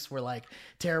 Seuss were like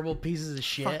terrible pieces of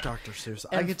shit. Fuck Dr. Seuss.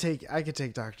 I could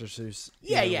take Dr. Seuss.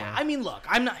 Yeah. I mean, look,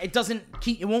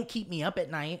 it won't keep me up at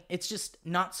night. It's just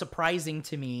not surprising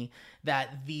to me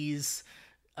that these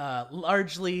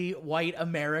largely white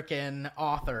American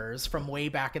authors from way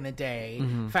back in the day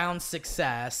found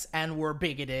success and were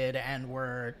bigoted and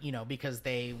were, because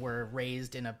they were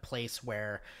raised in a place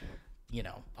where,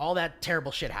 all that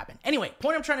terrible shit happened. Anyway,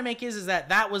 point I'm trying to make is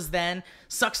that was then.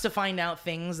 Sucks to find out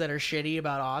things that are shitty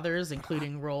about authors,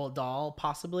 including Roald Dahl,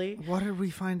 possibly. What did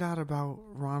we find out about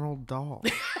Ronald Dahl?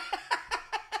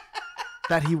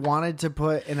 that he wanted to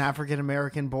put an African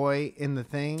American boy in the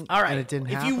thing. All right. And it didn't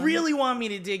if happen. you really want me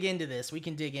to dig into this, we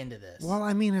can dig into this. Well,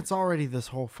 I mean, it's already this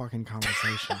whole fucking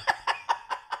conversation.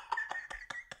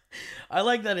 I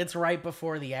like that it's right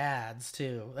before the ads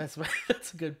too. That's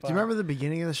a good part. Do you remember the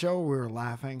beginning of the show? We were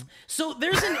laughing. So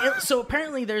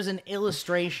apparently there's an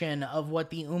illustration of what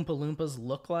the Oompa Loompas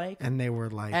look like, And they were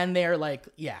like, and they're like,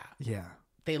 yeah,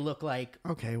 they look like,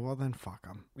 okay, well then fuck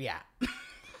them. yeah.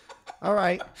 All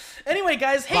right. Anyway,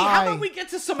 guys, hey, Bye. how about we get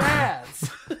to some ads?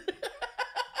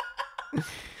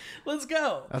 Let's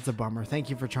go. That's a bummer. Thank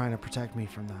you for trying to protect me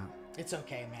from that. It's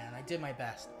okay, man. I did my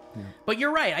best. Yeah. But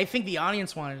you're right. I think the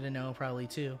audience wanted to know probably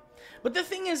too. But the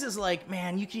thing is like,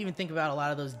 man, you can even think about a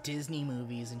lot of those Disney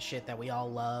movies and shit that we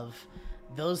all love.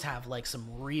 Those have like some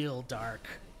real dark,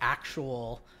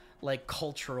 actual, like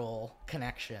cultural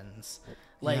connections.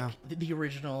 Like the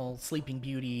original Sleeping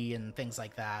Beauty and things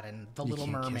like that, and The Little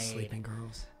Mermaid. Kiss sleeping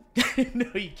girls. No,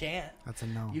 you can't. That's a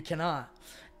no. You cannot.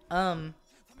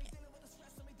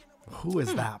 Who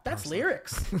is that? That's person?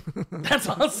 lyrics. That's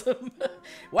awesome.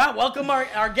 Wow, welcome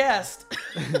our guest.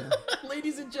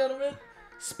 Ladies and gentlemen,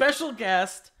 special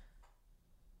guest,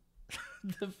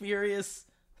 the Furious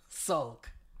Sulk.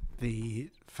 The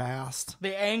fast.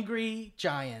 The Angry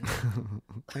Giant.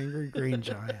 Angry green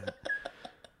giant.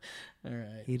 All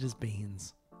right. Eat his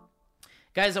beans.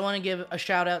 Guys, I want to give a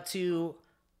shout out to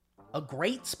a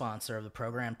great sponsor of the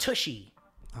program, Tushy.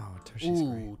 Oh, Tushy's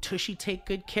great. Ooh, Tushy take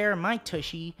good care of my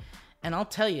Tushy. And I'll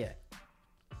tell you,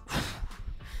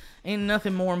 ain't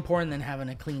nothing more important than having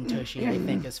a clean Tushy, I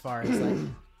think, as far as like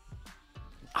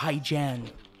hygiene.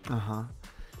 Uh-huh.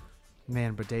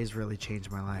 Man, bidets really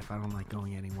changed my life. I don't like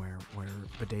going anywhere where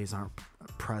bidets aren't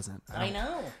present. I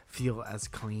know. Feel as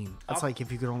clean. That's like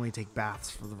if you could only take baths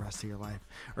for the rest of your life.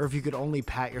 Or if you could only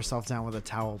pat yourself down with a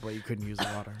towel, but you couldn't use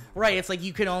water. Right, it's like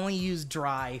you could only use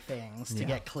dry things to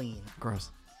get clean.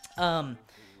 Gross.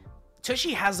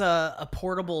 Tushy has a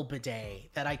portable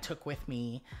bidet that I took with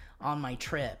me on my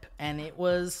trip, and it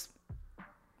was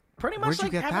pretty much Where'd you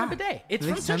like get having that? a bidet. It's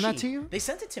Did from they send Tushy. that to you? They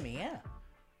sent it to me, yeah.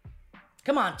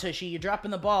 Come on, Tushy, you're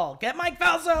dropping the ball. Get Mike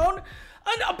Falzone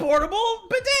a portable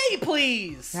bidet,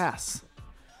 please. Yes.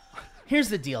 Here's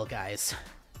the deal, guys.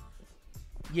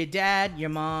 Your dad, your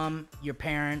mom, your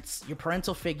parents, your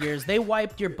parental figures, they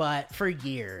wiped your butt for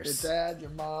years. Your dad,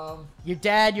 your mom. Your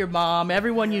dad, your mom,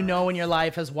 everyone you know in your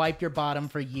life has wiped your bottom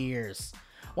for years.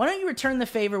 Why don't you return the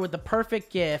favor with the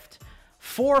perfect gift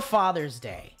for Father's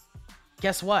Day?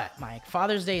 Guess what, Mike?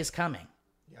 Father's Day is coming.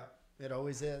 Yep, it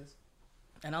always is.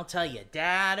 And I'll tell you,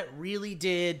 Dad really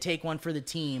did take one for the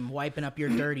team, wiping up your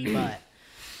dirty butt.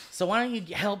 So why don't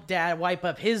you help Dad wipe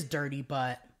up his dirty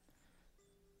butt?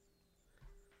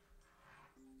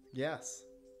 Yes.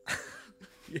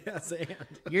 Yes, and.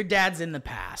 Your dad's in the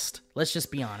past. Let's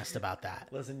just be honest about that.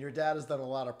 Listen, your dad has done a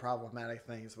lot of problematic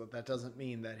things, but that doesn't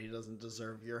mean that he doesn't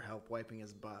deserve your help wiping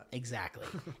his butt. Exactly.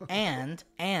 and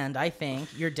I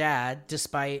think your dad,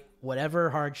 despite whatever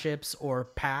hardships or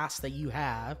past that you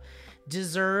have,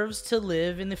 deserves to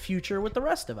live in the future with the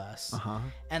rest of us. Uh-huh.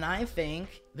 And I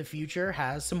think the future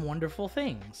has some wonderful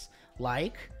things,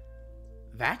 like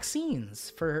vaccines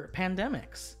for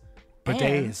pandemics.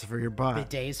 Bidets for your butt.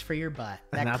 Bidets for your butt.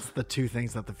 And that's the two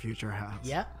things that the future has.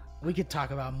 Yep. We could talk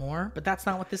about more, but that's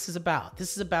not what this is about.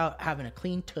 This is about having a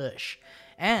clean tush.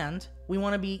 And we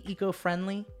want to be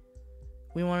eco-friendly.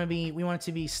 We want it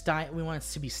to be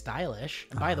stylish.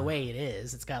 And by the way, it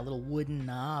is. It's got a little wooden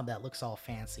knob that looks all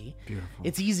fancy. Beautiful.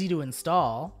 It's easy to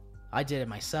install. I did it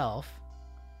myself.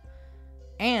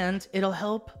 And it'll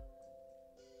help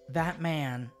that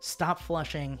man stop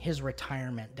flushing his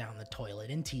retirement down the toilet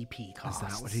in TP costs. Is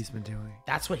that what he's been doing?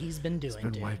 That's what he's been doing, He's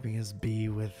been dude. wiping his bee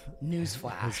with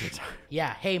Newsflash.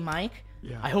 Yeah. Hey, Mike.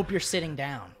 Yeah. I hope you're sitting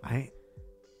down.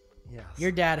 Yes.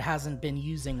 Your dad hasn't been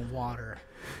using water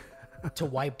to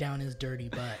wipe down his dirty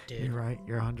butt, dude. You're right.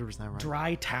 You're 100% right.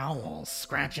 Dry towels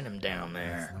scratching him down there.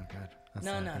 That's not good. That's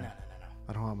No. not good.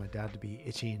 I don't want my dad to be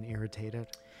itchy and irritated.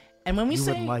 And when we You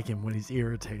say, wouldn't like him when he's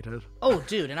irritated. oh,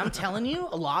 dude, and I'm telling you,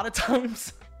 a lot of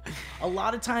times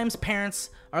parents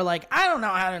are like, I don't know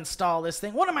how to install this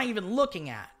thing. What am I even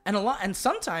looking at? And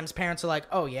sometimes parents are like,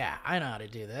 oh yeah, I know how to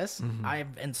do this. Mm-hmm.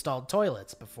 I've installed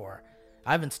toilets before.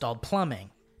 I've installed plumbing.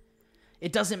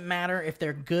 It doesn't matter if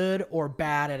they're good or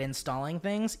bad at installing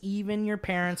things. Even your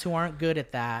parents who aren't good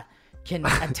at that can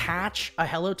attach a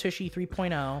Hello Tushy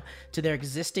 3.0 to their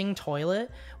existing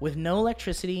toilet with no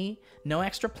electricity, no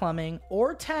extra plumbing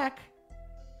or tech.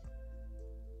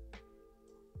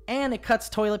 And it cuts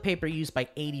toilet paper use by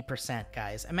 80%,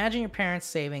 guys. Imagine your parents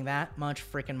saving that much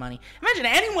freaking money. Imagine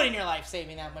anyone in your life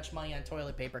saving that much money on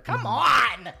toilet paper. Come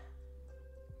on!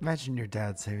 Imagine your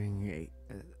dad saving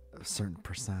a certain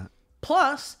percent.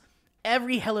 Plus,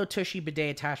 every Hello Tushy bidet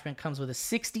attachment comes with a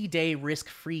 60-day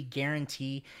risk-free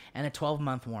guarantee and a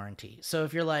 12-month warranty. So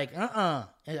if you're like,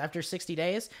 after 60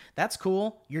 days, that's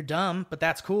cool. You're dumb, but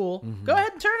that's cool. Go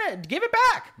ahead and turn it. Give it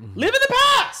back. Live in the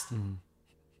past.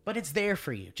 But it's there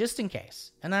for you, just in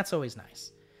case. And that's always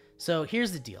nice. So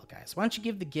here's the deal, guys. Why don't you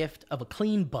give the gift of a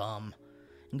clean bum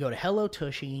and go to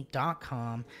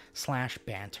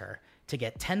hellotushy.com/banter to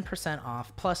get 10%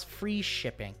 off plus free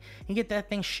shipping. You get that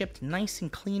thing shipped nice and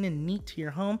clean and neat to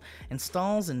your home,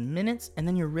 installs in minutes, and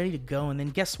then you're ready to go. And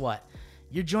then guess what?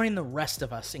 You're joining the rest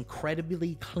of us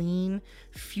incredibly clean,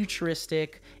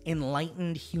 futuristic,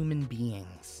 enlightened human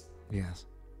beings. Yes.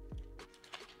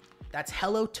 That's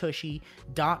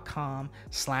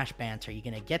hellotushy.com/banter. You're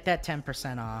going to get that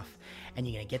 10% off, and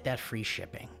you're going to get that free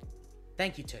shipping.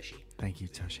 Thank you, Tushy. Thank you,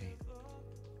 Tushy.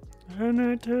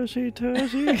 Tushy,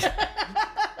 Tushy.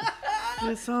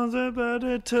 This song's about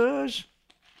a tush.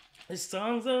 This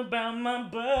song's about my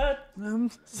butt.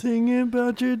 I'm singing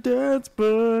about your dad's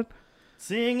butt.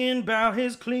 Singing about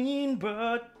his clean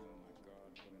butt.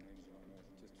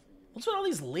 What's with all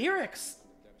these lyrics?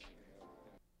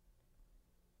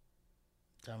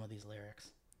 Done with these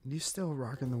lyrics. You still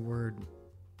rocking the word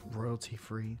royalty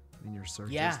free in your search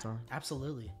Yeah, star?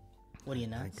 absolutely. What are you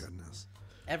nuts? Thank goodness.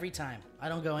 Every time. I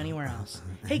don't go anywhere else.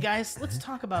 Hey guys, let's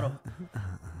talk about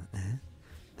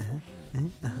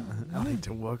I'd like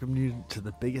to welcome you to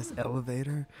the biggest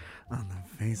elevator on the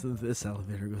face of this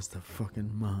elevator goes to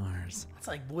fucking Mars. It's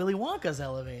like Willy Wonka's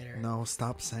elevator. No,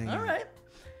 stop saying All it. right.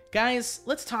 Guys,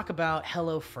 let's talk about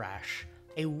HelloFresh,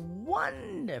 a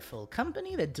wonderful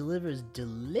company that delivers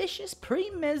delicious,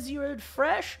 pre-measured,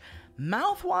 fresh,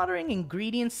 mouth-watering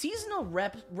ingredients, seasonal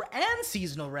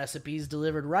recipes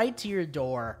delivered right to your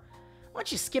door. Why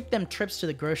don't you skip them trips to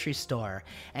the grocery store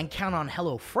and count on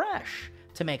HelloFresh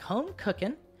to make home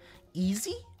cooking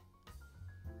easy,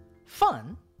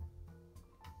 fun,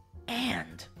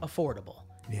 and affordable.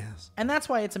 Yes. And that's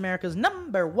why it's America's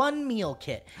 #1 meal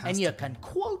kit. And you can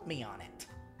quote me on it.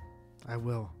 I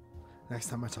will. Next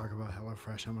time I talk about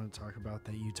HelloFresh, I'm going to talk about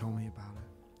that you told me about it.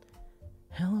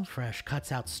 HelloFresh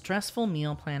cuts out stressful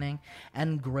meal planning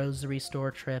and grocery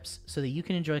store trips so that you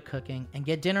can enjoy cooking and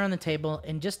get dinner on the table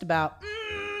in just about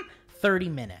 30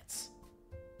 minutes.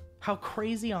 How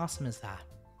crazy awesome is that,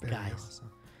 guys? Awesome.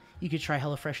 You could try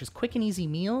HelloFresh's quick and easy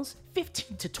meals,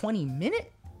 15 to 20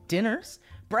 minute dinners,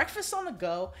 breakfast on the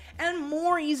go, and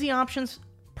more easy options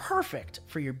perfect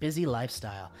for your busy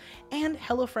lifestyle. And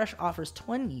HelloFresh offers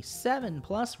 27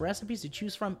 plus recipes to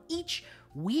choose from each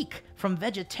week, from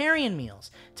vegetarian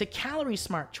meals to calorie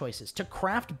smart choices to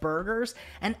craft burgers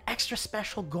and extra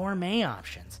special gourmet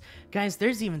options. Guys,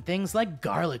 there's even things like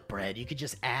garlic bread you could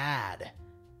just add.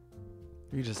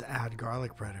 You just add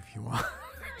garlic bread if you want.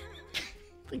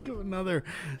 Think of another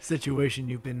situation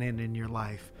you've been in your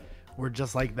life where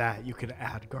just like that, you could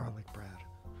add garlic bread.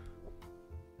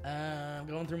 I'm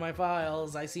going through my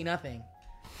files. I see nothing.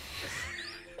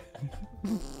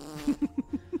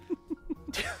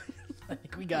 I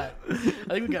think we got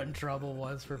in trouble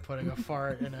once for putting a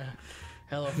fart in a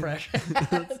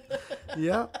HelloFresh.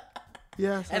 Yeah.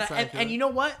 Yes. And you know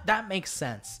what? That makes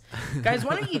sense. Guys,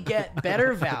 why don't you get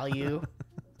better value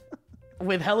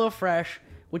with HelloFresh,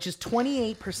 which is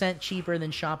 28% cheaper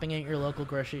than shopping at your local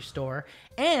grocery store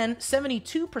and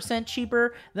 72%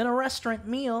 cheaper than a restaurant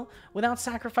meal without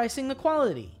sacrificing the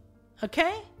quality.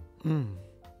 Okay?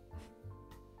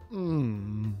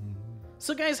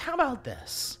 So guys, how about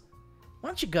this? Why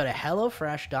don't you go to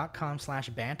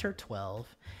hellofresh.com/banter12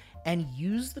 and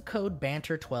use the code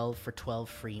BANTER12 for 12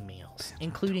 free meals,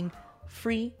 including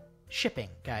free shipping,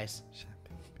 guys.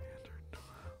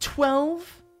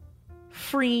 12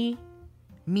 free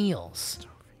meals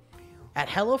at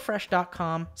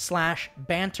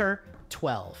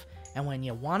hellofresh.com/banter12. And when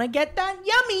you want to get that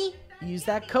yummy, use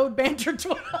that code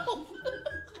BANTER12.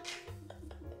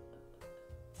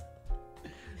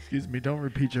 Excuse me, don't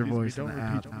repeat your voice.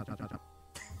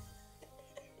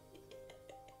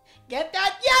 Get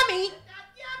that yummy.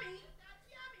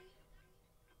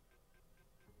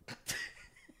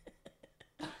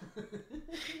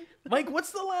 Mike,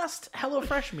 what's the last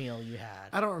HelloFresh meal you had?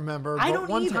 I don't remember. I But don't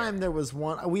one either. time there was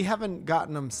one. We haven't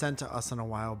gotten them sent to us in a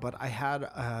while, but I had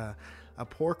a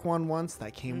pork one once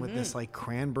that came with this like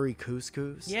cranberry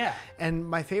couscous. Yeah. And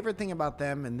my favorite thing about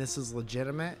them, and this is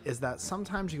legitimate, is that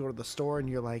sometimes you go to the store and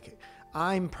you're like,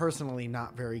 I'm personally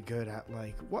not very good at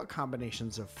like what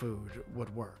combinations of food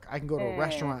would work. I can go to a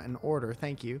restaurant and order,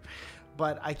 thank you.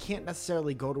 But I can't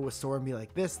necessarily go to a store and be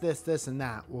like, this, and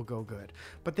that will go good.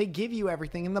 But they give you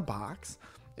everything in the box.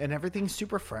 and everything's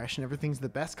super fresh and everything's the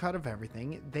best cut of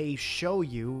everything. They show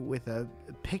you with a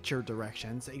picture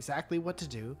directions exactly what to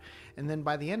do, and then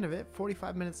by the end of it,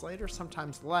 45 minutes later,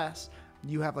 sometimes less,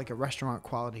 you have like a restaurant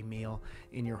quality meal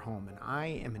in your home. And I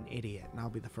am an idiot, and I'll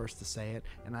be the first to say it,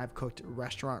 and I've cooked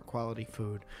restaurant quality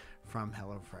food from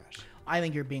HelloFresh. I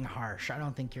think you're being harsh. I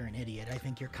don't think you're an idiot. I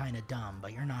think you're kind of dumb,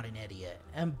 but you're not an idiot.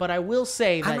 But I will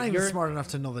say that I'm not you're even smart enough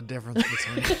to know the difference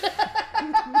between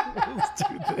those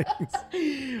two things.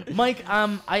 Mike,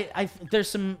 there's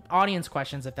some audience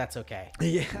questions if that's okay.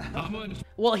 Yeah.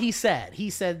 Well, he said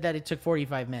that it took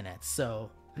 45 minutes.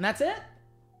 So, and that's it?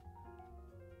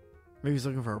 Maybe he's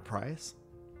looking for a price.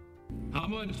 How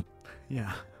much?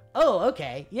 Yeah. Oh,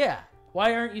 okay. Yeah.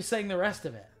 Why aren't you saying the rest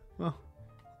of it? Well,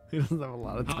 he doesn't have a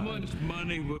lot of How time. much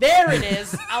money would... There it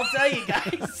is. I'll tell you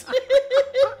guys.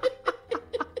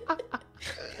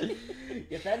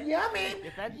 Get that yummy.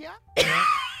 Get that yummy.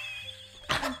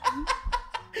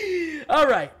 All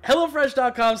right.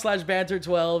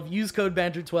 HelloFresh.com/banter12. Use code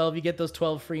banter12. You get those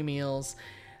 12 free meals.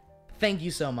 Thank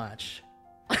you so much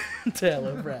to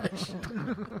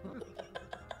HelloFresh.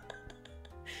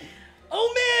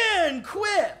 Oh, man.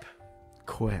 Quip.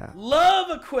 Quip. Love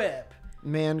a Quip.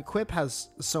 Man, Quip has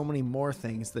so many more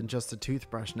things than just a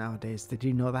toothbrush nowadays. Did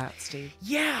you know that, Steve?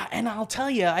 Yeah, and I'll tell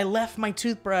you, I left my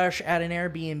toothbrush at an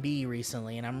Airbnb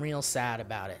recently, and I'm real sad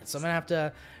about it. So I'm going to have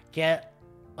to get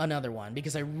another one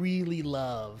because I really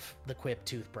love the Quip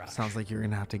toothbrush. Sounds like you're going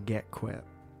to have to get Quip.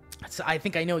 So I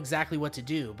think I know exactly what to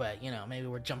do, but, maybe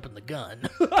we're jumping the gun.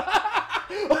 He's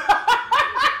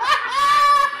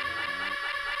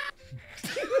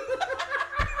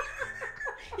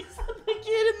like the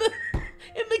kid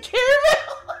in the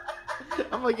caramel.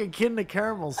 I'm like a kid in a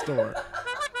caramel store.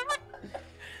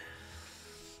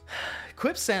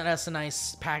 Quip sent us a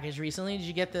nice package recently. Did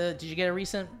you get a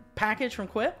recent package from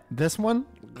Quip? This one?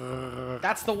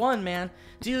 That's the one, man.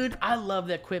 Dude, I love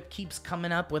that Quip keeps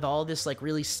coming up with all this like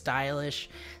really stylish,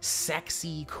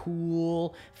 sexy,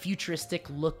 cool, futuristic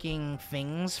looking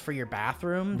things for your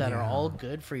bathroom that are all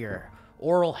good for your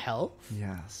oral health.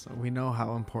 Yes, we know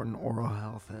how important oral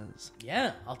health is.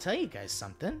 Yeah, I'll tell you guys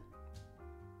something.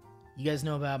 You guys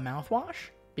know about mouthwash?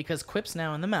 Because Quip's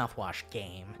now in the mouthwash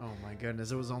game. Oh my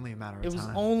goodness, it was only a matter of It time. was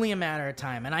only a matter of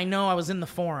time. And I know I was in the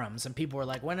forums and people were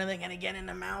like, when are they going to get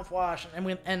into mouthwash?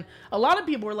 And a lot of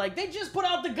people were like, they just put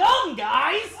out the gum,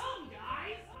 guys!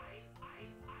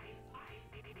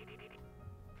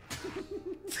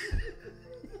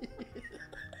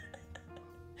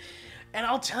 And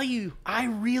I'll tell you, I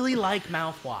really like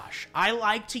mouthwash. I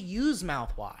like to use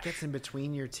mouthwash. Gets in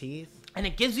between your teeth. And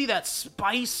it gives you that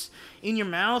spice in your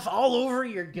mouth, all over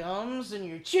your gums and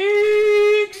your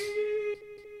cheeks,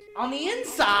 on the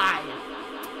inside,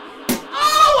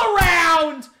 all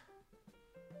around.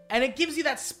 And it gives you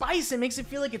that spice. It makes it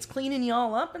feel like it's cleaning you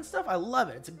all up and stuff. I love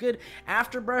it. It's a good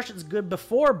after brush. It's a good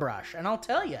before brush. And I'll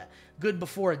tell you, good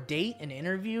before a date, an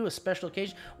interview, a special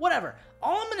occasion, whatever.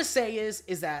 All I'm going to say is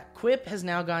that Quip has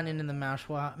now gotten into the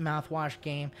mouthwash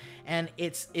game, and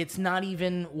it's not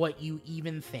even what you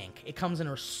even think. It comes in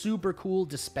a super cool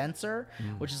dispenser,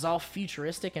 which is all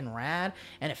futuristic and rad,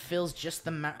 and it fills just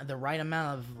the right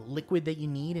amount of liquid that you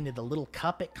need into the little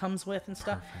cup it comes with and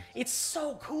stuff. Perfect. It's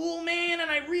so cool, man,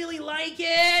 and I really like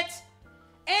it.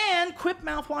 And Quip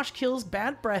mouthwash kills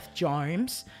bad breath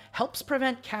germs, helps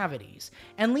prevent cavities,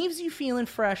 and leaves you feeling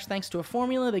fresh thanks to a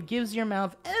formula that gives your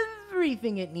mouth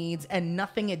everything it needs and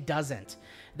nothing it doesn't.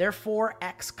 Their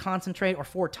 4X concentrate, or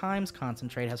 4 times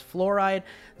concentrate, has fluoride,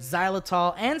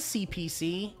 xylitol, and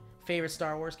CPC, favorite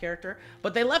Star Wars character,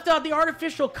 but they left out the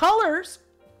artificial colors.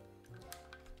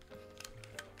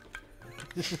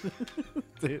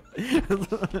 Dude,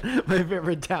 my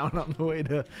favorite town on the way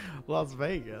to Las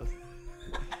Vegas.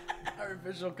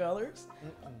 Artificial colors?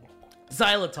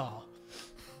 Xylitol.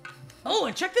 Oh,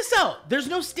 and check this out. There's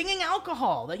no stinging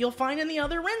alcohol that you'll find in the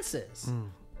other rinses.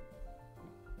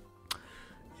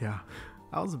 Yeah,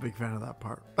 I was a big fan of that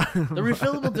part. The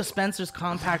refillable dispenser's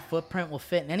compact footprint will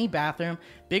fit in any bathroom,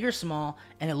 big or small,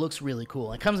 and it looks really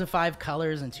cool. It comes in 5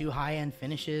 colors and 2 high-end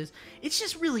finishes. It's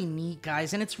just really neat,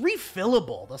 guys, and it's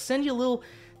refillable. They'll send you a little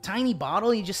tiny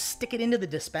bottle, you just stick it into the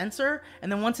dispenser,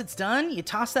 and then once it's done, you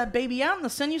toss that baby out, and they'll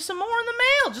send you some more in the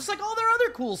mail, just like all their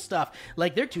other cool stuff,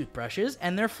 like their toothbrushes,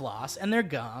 and their floss, and their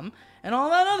gum, and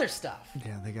all that other stuff.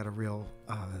 Yeah, they got a real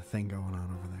thing going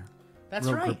on over there. That's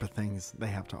real right. group of things they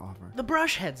have to offer. The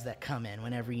brush heads that come in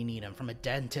whenever you need them from a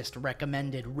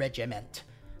dentist-recommended regiment.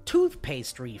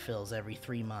 Toothpaste refills every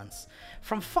 3 months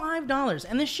from $5,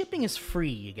 and the shipping is free,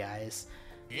 you guys.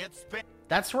 It's been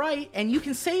That's right, and you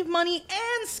can save money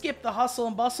and skip the hustle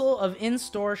and bustle of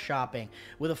in-store shopping.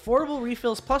 With affordable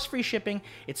refills plus free shipping,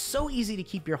 it's so easy to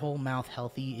keep your whole mouth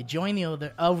healthy. You join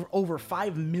the over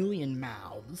 5 million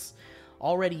mouths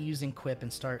already using Quip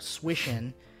and start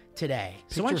swishing today.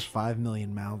 Picture 5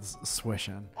 million mouths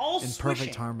swishing All in swishing.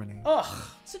 perfect harmony. Ugh,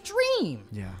 it's a dream.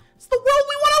 Yeah. It's the world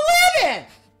we want to live in.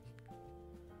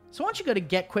 So why don't you go to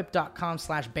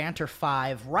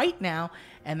getquip.com/banter5 right now,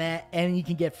 and you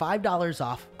can get $5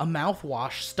 off a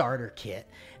mouthwash starter kit.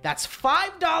 That's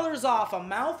 $5 off a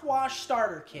mouthwash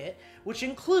starter kit, which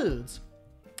includes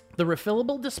the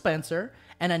refillable dispenser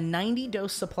and a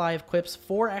 90-dose supply of Quip's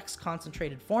 4X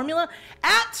concentrated formula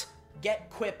at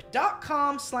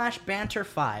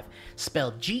getquip.com/banter5,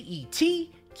 spelled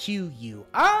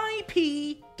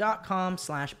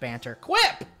GETQUIP.com/banter.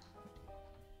 Quip!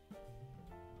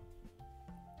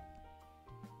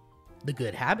 The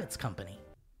Good Habits Company.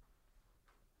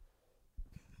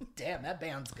 Damn, that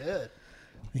band's good.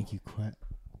 Thank you, Quip.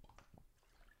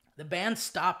 The band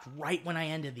stopped right when I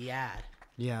ended the ad.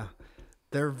 Yeah.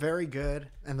 They're very good,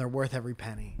 and they're worth every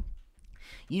penny.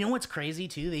 You know what's crazy,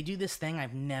 too? They do this thing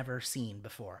I've never seen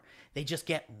before. They just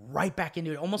get right back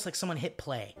into it, almost like someone hit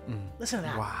play. Listen to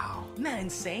that. Wow. Isn't that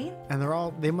insane? And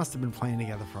they must have been playing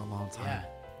together for a long time.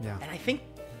 Yeah. And I think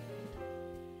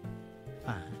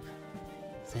 5,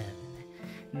 7,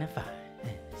 5,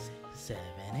 6, 7,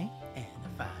 8, and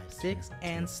 5, 6,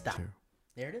 and stop. 2.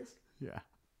 There it is. Yeah.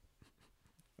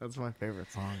 That's my favorite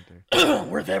song, dude.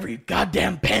 Worth every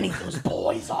goddamn penny those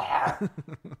boys are.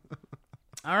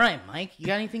 All right, Mike, you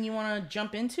got anything you want to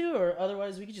jump into, or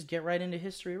otherwise we could just get right into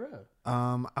History Road?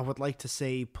 I would like to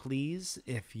say, please,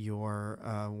 if you're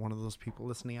one of those people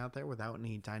listening out there without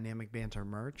any Dynamic Banter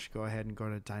merch, go ahead and go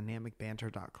to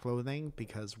dynamicbanter.clothing,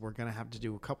 because we're going to have to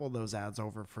do a couple of those ads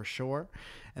over for sure,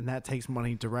 and that takes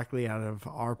money directly out of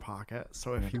our pocket.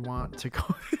 So if you want to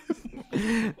go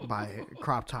buy a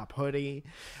crop top hoodie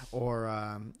or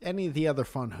any of the other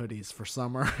fun hoodies for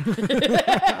summer.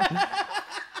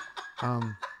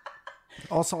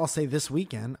 Also, I'll say this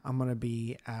weekend, I'm going to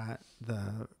be at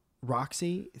the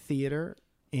Roxy Theater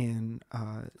in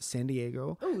San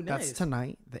Diego. Oh, nice. That's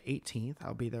tonight, the 18th.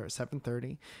 I'll be there at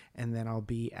 7:30. And then I'll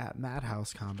be at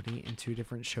Madhouse Comedy in 2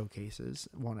 different showcases,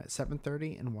 one at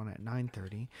 7:30 and one at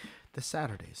 9:30 this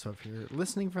Saturday. So if you're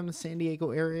listening from the San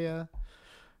Diego area,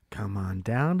 come on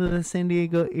down to the San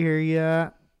Diego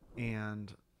area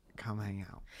and come hang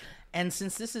out. And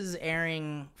since this is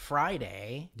airing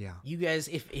Friday, Yeah. you guys,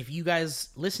 if you guys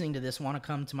listening to this want to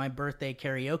come to my birthday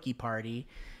karaoke party,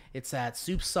 it's at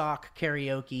Soup Sock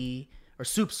Karaoke, or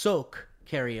Soup Soak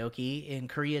Karaoke in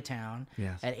Koreatown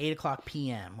at 8:00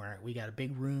 p.m., where we got a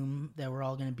big room that we're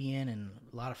all going to be in, and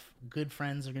a lot of good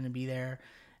friends are going to be there,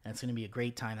 and it's going to be a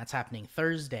great time. That's happening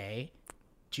Thursday,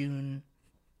 June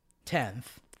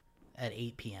 10th at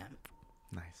 8 p.m.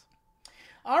 Nice.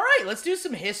 All right, let's do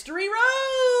some History Road.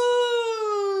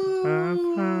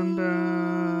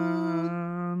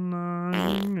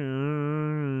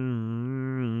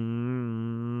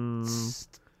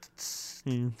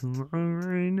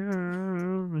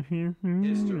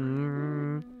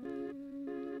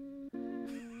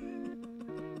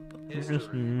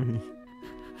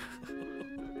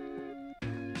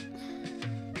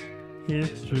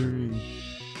 History.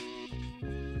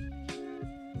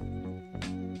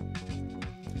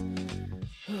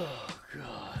 Oh,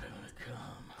 God, I'm going to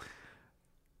come.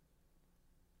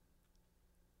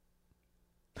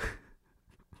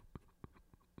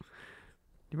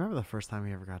 Do you remember the first time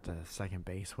you ever got to second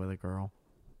base with a girl?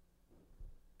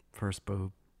 First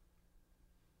boob.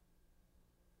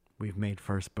 We've made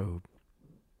first boob.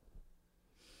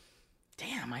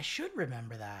 Damn, I should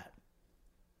remember that.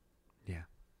 Yeah.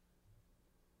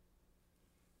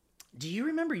 Do you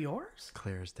remember yours?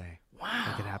 Clear as day. Wow.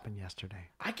 Like it happened yesterday.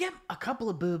 I get a couple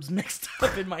of boobs mixed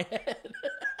up in my head.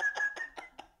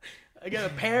 I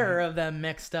got a pair of them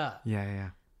mixed up. Yeah.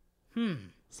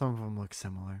 Some of them look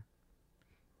similar.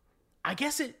 I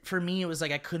guess for me, it was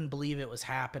like I couldn't believe it was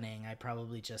happening. I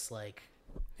probably just like...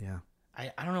 Yeah.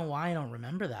 I don't know why I don't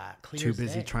remember that. Clear Too as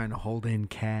busy day. trying to hold in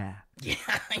cat. Yeah,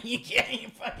 you can't. You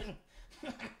fucking...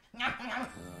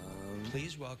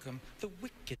 Please welcome the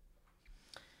wicked.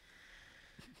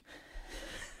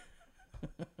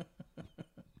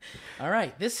 All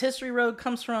right, this History Road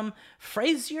comes from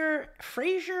Fraser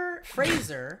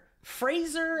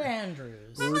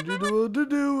Andrews.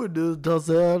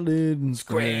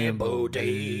 Scrambled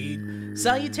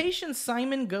Salutations,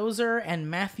 Simon Gozer and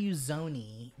Matthew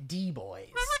Zoni, D-boys.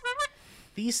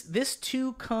 This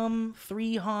two come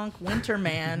three honk winter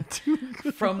man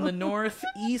from the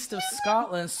northeast of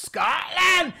Scotland.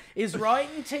 Scotland is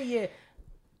writing to you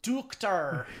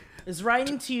Doctor is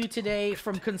writing to you today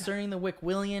from concerning the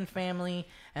Wickwillian family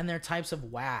and their types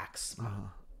of wax.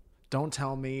 Don't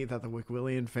tell me that the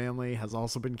Wickwillian family has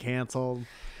also been canceled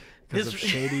because of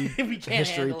shady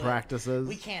history practices.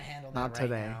 We can't handle that Not right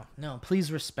today. now. No,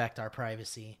 please respect our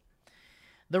privacy.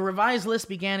 The revised list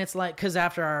began its life, because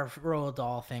after our Roald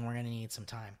Dahl thing, we're going to need some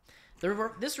time.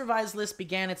 This revised list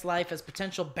began its life as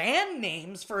potential band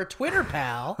names for a Twitter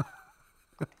pal.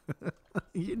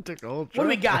 You took a whole What do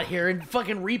we trip. got here? And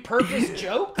fucking repurposed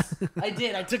jokes? I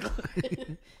did. I took.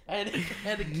 I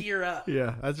had to gear up.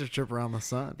 Yeah, that's your trip around the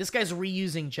sun. This guy's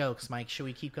reusing jokes, Mike. Should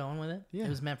we keep going with it? Yeah. It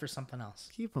was meant for something else.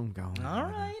 Keep them going. All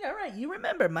right. You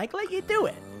remember, Mike. Let you do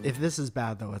it. If this is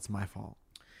bad, though, it's my fault.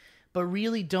 But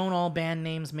really, don't all band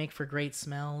names make for great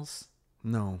smells?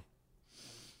 No.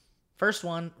 First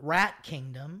one, Rat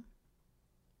Kingdom.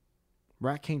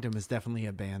 Rat Kingdom is definitely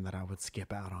a band that I would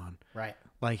skip out on. Right.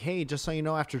 Like, hey, just so you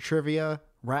know, after trivia,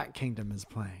 Rat Kingdom is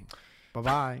playing.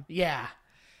 Bye-bye. Yeah.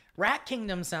 Rat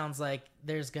Kingdom sounds like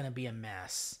there's going to be a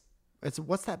mess.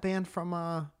 What's that band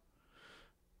from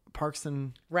Parks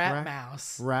and Rat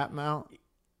Mouse. Rat Mouse?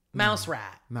 Mouse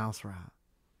Rat. Mouse Rat.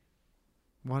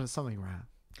 What is something rat?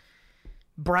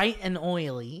 Bright and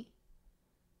oily.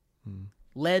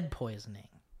 Lead poisoning.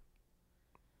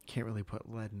 Can't really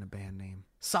put lead in a band name.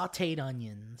 Sauteed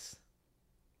onions.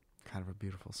 Kind of a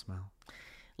beautiful smell.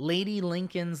 Lady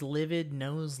Lincoln's livid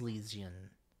nose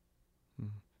lesion.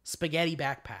 Spaghetti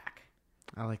backpack.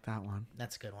 I like that one.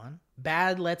 That's a good one.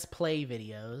 Bad Let's Play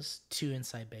videos. 2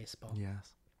 Inside Baseball.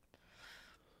 Yes.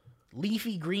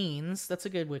 Leafy greens. That's a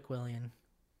good Wickwillian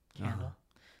candle.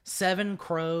 7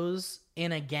 crows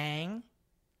in a gang.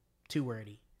 2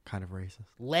 wordy. Kind of racist.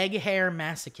 Leg hair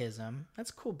masochism.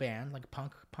 That's a cool band. Like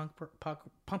punk. I'm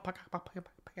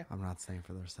not staying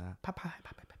for their set.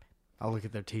 I'll look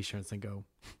at their t-shirts and go,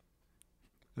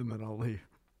 and then I'll leave.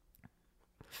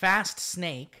 Fast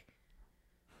Snake.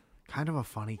 Kind of a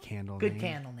funny candle Good name.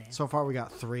 candle name. So far we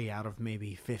got 3 out of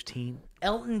maybe 15.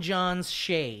 Elton John's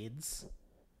Shades.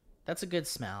 That's a good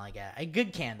smell, I guess. A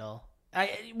good candle.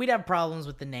 We'd have problems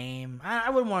with the name. I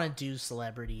wouldn't want to do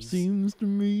celebrities. Seems to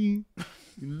me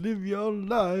you live your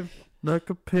life like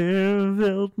a pair of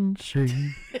Elton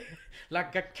shades.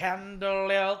 Like a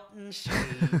candle, Elton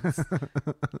Shades.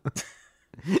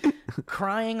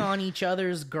 Crying on each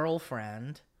other's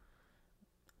girlfriend.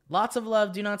 Lots of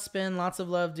love, do not spin. Lots of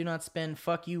love, do not spin.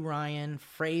 Fuck you, Ryan.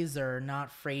 Fraser,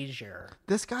 not Frasier.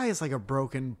 This guy is like a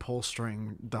broken pull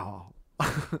string doll.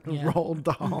 Yeah. Roll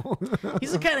doll.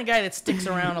 He's the kind of guy that sticks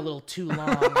around a little too long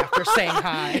after saying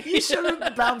hi. You should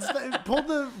have pulled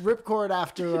the ripcord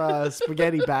after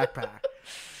Spaghetti Backpack.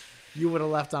 You would have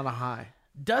left on a high.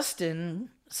 Dustin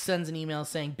sends an email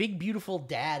saying, "Big beautiful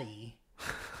daddy."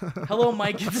 Hello,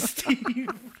 Mike and Steve.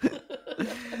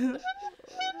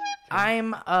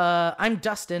 I'm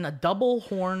Dustin, a double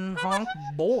horn honk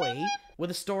boy with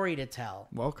a story to tell.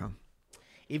 Welcome.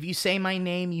 If you say my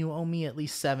name, you owe me at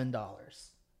least $7.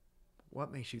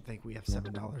 What makes you think we have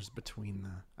 $7 between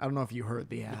the... I don't know if you heard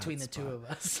the ads. Between the two of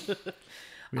us.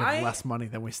 We have less money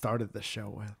than we started the show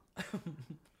with.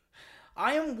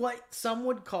 I am what some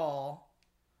would call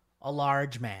a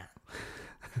large man.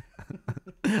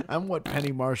 I'm what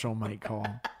Penny Marshall might call.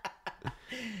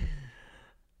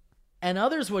 And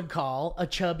others would call a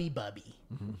chubby bubby.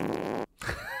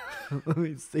 Let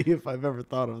me see if I've ever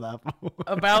thought of that before.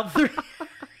 About 3...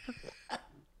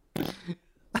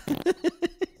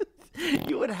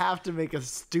 You would have to make a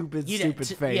stupid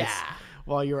face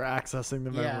while you were accessing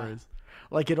the memories.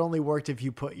 Like, it only worked if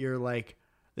you put your, like...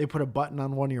 They put a button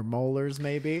on one of your molars,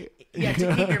 maybe. Yeah,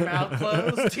 to keep your mouth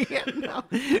closed. Yeah, no.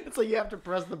 It's like you have to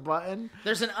press the button.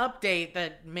 There's an update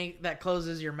that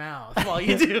closes your mouth while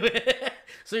you do it,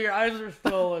 so your eyes are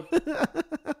still.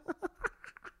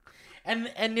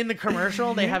 And in the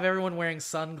commercial, they have everyone wearing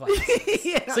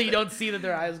sunglasses, so you don't see that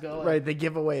their eyes go up. Right, they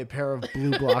give away a pair of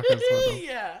blue blockers for them.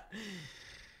 Yeah.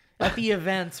 At the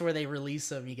events where they release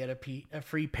them, you get a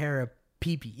free pair of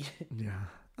pee-pee. Yeah.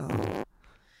 Oh.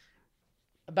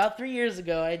 About 3 years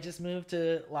ago, I just moved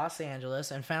to Los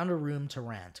Angeles and found a room to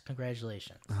rent.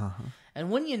 Congratulations. Uh-huh. And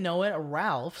when you know it, a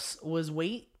Ralph's was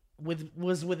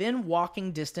within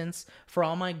walking distance for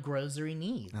all my grocery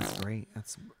needs. That's great.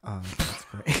 That's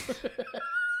great.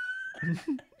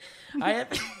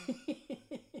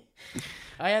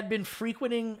 I had been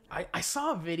frequenting. I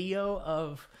saw a video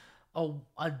of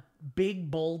a big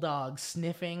bulldog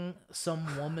sniffing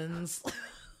some woman's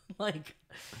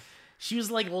she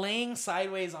was like laying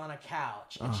sideways on a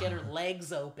couch and she had her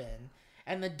legs open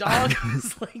and the dog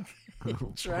was like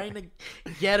trying to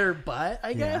get her butt,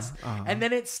 I guess. And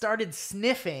then it started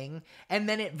sniffing, and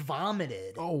then it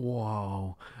vomited.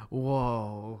 Oh,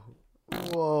 whoa.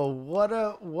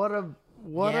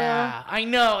 What Yeah, I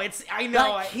know. I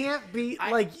know. That can't be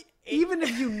even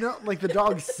if you know, like, the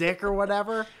dog's sick or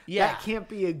whatever, that can't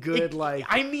be a good,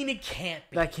 I mean, it can't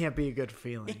be. That can't be a good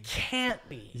feeling. It can't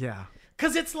be. Yeah.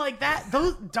 Because it's like that.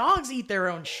 Those dogs eat their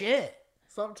own shit.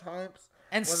 Sometimes.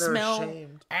 And when they're smell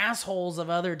ashamed. assholes of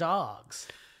other dogs.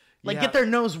 Like, Yeah. get their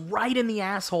nose right in the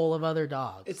asshole of other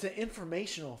dogs. It's an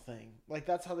informational thing. Like,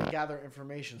 that's how they gather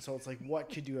information. So it's like,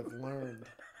 what could you have learned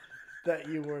that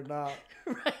you were not?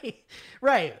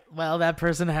 Right. Well, that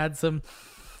person had some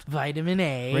vitamin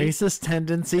A. Racist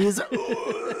tendencies.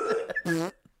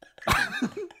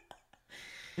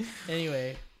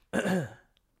 Anyway.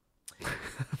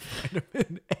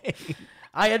 Vitamin A.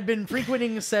 I had been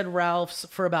frequenting said Ralph's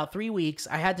for about 3 weeks.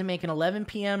 I had to make an 11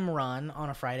 p.m. run on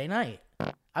a Friday night.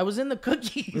 I was in the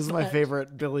cookies. This is my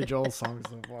favorite Billy Joel song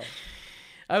so far.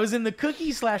 I was in the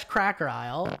cookie/cracker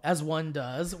aisle, as one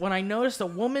does, when I noticed a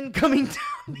woman coming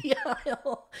down the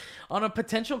aisle on a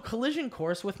potential collision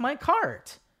course with my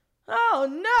cart. Oh,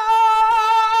 no!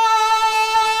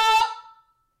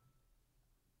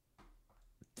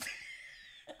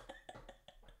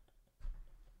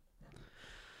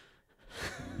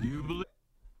 You believe?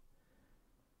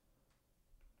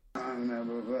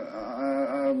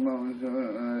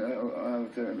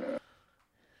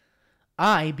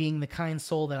 I, being the kind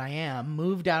soul that I am,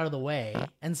 moved out of the way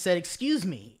and said, "Excuse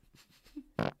me."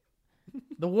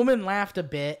 The woman laughed a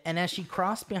bit, and as she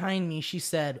crossed behind me, she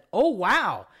said, "Oh,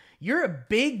 wow, you're a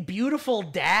big, beautiful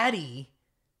daddy."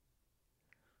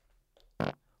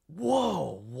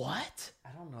 Whoa, what?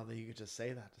 I don't know that you could just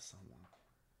say that to someone.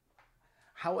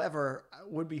 However, I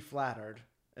would be flattered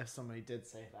if somebody did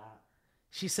say that.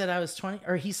 She said I was 20,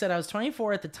 or he said I was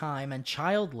 24 at the time and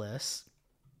childless.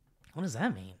 What does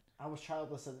that mean? I was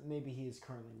childless, and maybe he is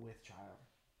currently with child.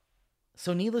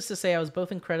 So needless to say, I was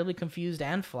both incredibly confused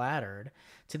and flattered.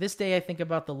 To this day, I think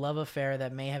about the love affair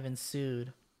that may have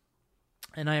ensued.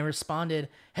 And I responded,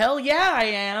 "Hell yeah, I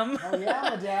am." Oh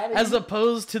yeah, daddy. As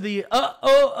opposed to the,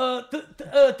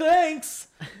 thanks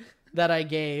that I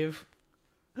gave.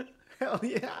 Hell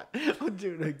yeah. Oh,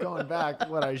 dude, going back,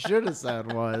 what I should have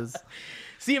said was...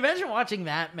 See, imagine watching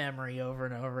that memory over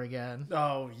and over again.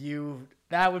 Oh,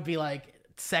 That would be like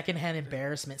secondhand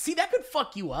embarrassment. See, that could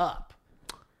fuck you up.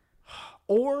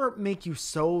 Or make you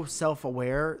so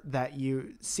self-aware that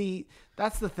you... See,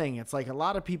 that's the thing. It's like a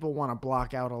lot of people want to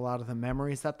block out a lot of the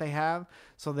memories that they have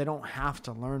so they don't have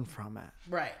to learn from it.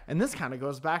 Right. And this kind of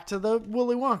goes back to the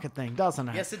Willy Wonka thing, doesn't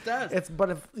it? Yes, it does. But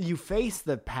if you face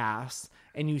the past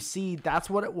and you see that's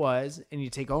what it was and you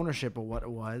take ownership of what it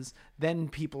was, then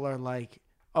people are like,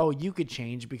 oh, you could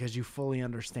change because you fully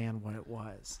understand what it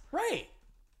was. Right.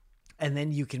 And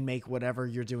then you can make whatever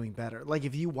you're doing better. Like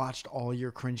if you watched all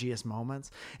your cringiest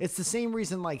moments, it's the same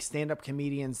reason like stand-up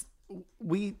comedians,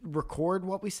 we record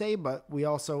what we say, but we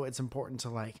also, it's important to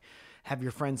like have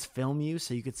your friends film you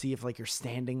so you could see if like you're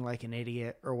standing like an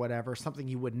idiot or whatever, something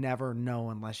you would never know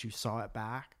unless you saw it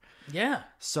back. Yeah.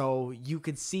 So you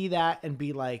could see that and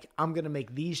be like, I'm going to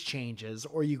make these changes.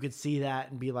 Or you could see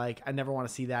that and be like, I never want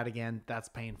to see that again. That's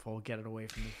painful. Get it away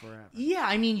from me forever. Yeah,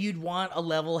 I mean, you'd want a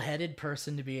level-headed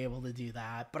person to be able to do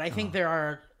that. But I think there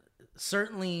are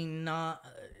certainly not,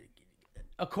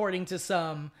 according to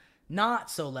some not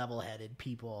so level-headed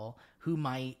people who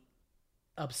might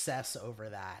obsess over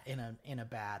that in a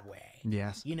bad way.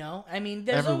 Yes. You know? I mean,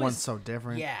 there's everyone's always, so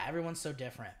different. Yeah, everyone's so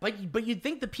different. But you'd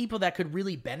think the people that could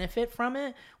really benefit from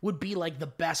it would be like the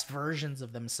best versions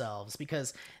of themselves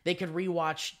because they could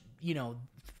rewatch, you know,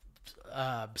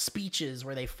 speeches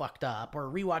where they fucked up or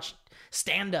rewatch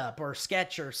stand-up or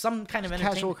sketch or some kind of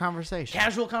Casual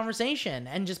conversation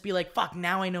and just be like, fuck,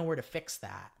 now I know where to fix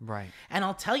that. Right. And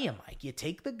I'll tell you, Mike, you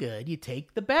take the good, you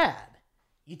take the bad.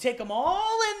 You take them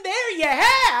all, and there you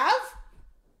have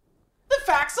the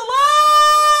facts of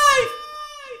life.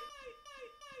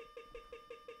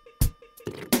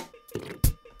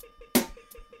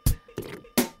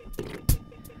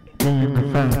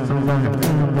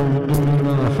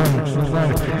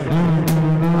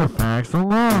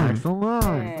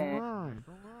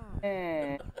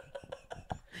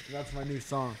 That's my new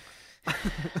song.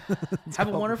 Have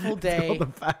a wonderful day. The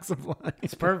facts of life.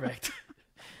 It's perfect.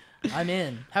 I'm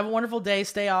in. Have a wonderful day.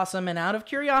 Stay awesome. And out of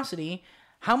curiosity,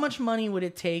 how much money would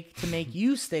it take to make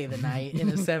you stay the night in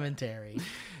a cemetery?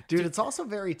 Dude, it's also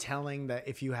very telling that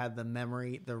if you had the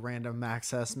memory, the random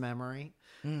access memory,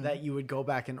 that you would go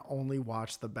back and only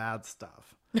watch the bad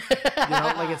stuff.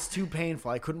 Like it's too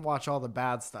painful. I couldn't watch all the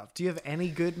bad stuff. Do you have any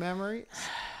good memories?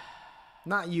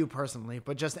 Not you personally,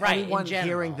 but just Right, in anyone general,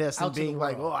 hearing this out and to the being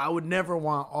like, world. "Oh, I would never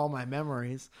want all my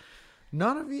memories."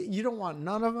 None of you. You don't want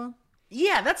none of them.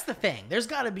 Yeah, that's the thing. There's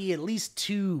got to be at least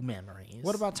 2 memories.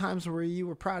 What about times where you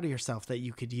were proud of yourself that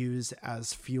you could use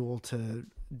as fuel to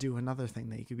do another thing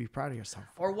that you could be proud of yourself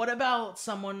for? Or what about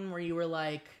someone where you were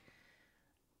like,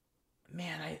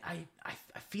 man, I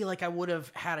feel like I would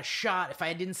have had a shot if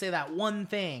I didn't say that one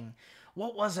thing.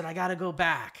 What was it? I got to go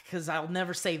back because I'll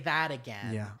never say that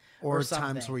again. Yeah. Or times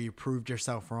something. where you proved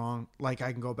yourself wrong. Like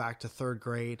I can go back to 3rd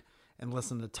grade and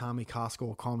listen to Tommy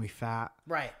Costco call me fat.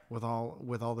 Right. With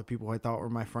all the people I thought were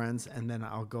my friends, and then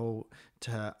I'll go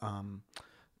to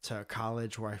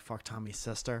college where I fucked Tommy's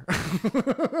sister.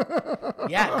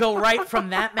 Yeah, go right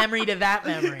from that memory to that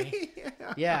memory.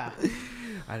 Yeah.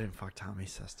 I didn't fuck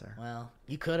Tommy's sister. Well,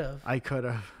 you could have. I could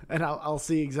have, and I'll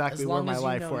see exactly As where long my as you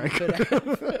life know where you I could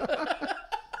have.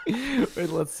 Wait,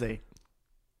 let's see.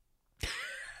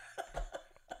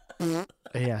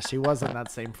 Yeah, she was in that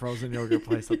same frozen yogurt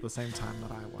place at the same time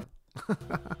that I went.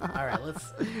 All right,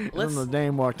 let's. When the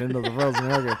dame walked into the frozen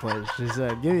yogurt place, she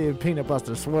said, "Give me a peanut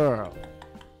butter swirl."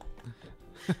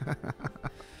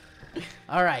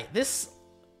 All right, this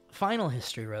final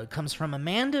history road comes from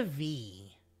Amanda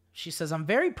V. She says, "I'm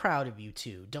very proud of you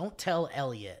two. Don't tell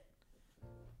Elliot.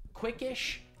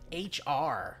 Quickish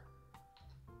HR.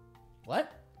 What?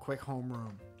 Quick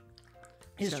homeroom.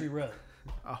 History road.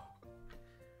 Oh.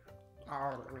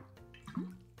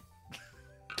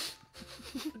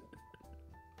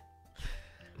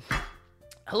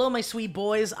 Hello, my sweet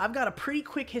boys. I've got a pretty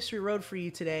quick history road for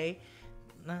you today.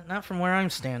 Not from where I'm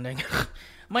standing.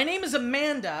 My name is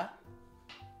Amanda.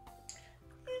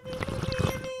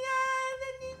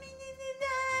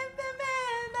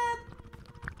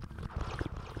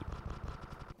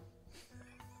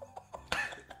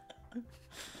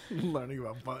 Learning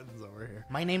about buttons over here.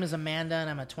 My name is Amanda, and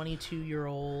I'm a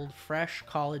 22-year-old fresh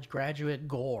college graduate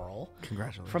girl.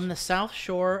 Congratulations. From the South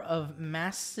Shore of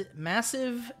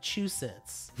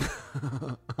Massachusetts.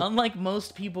 Unlike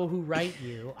most people who write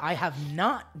you, I have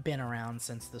not been around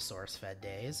since the SourceFed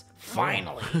days.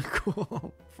 Finally.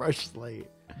 Cool. Fresh slate.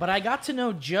 But I got to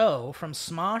know Joe from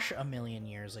Smosh a million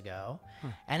years ago,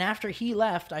 and after he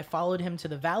left, I followed him to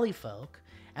the Valley Folk,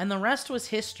 and the rest was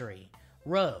history.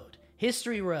 Road.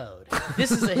 History road. This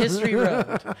is a history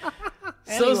road.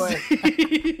 Anyway.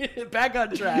 Back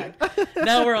on track.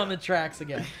 Now we're on the tracks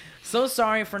again. So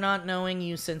sorry for not knowing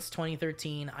you since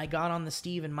 2013. I got on the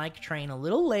Steve and Mike train a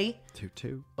little late,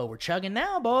 2-2. but we're chugging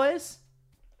now, boys.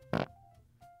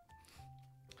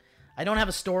 I don't have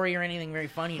a story or anything very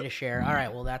funny to share. All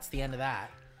right, well, that's the end of that.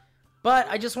 But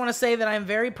I just want to say that I'm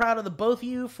very proud of the both of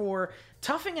you for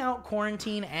toughing out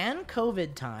quarantine and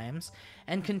COVID times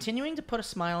and continuing to put a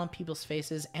smile on people's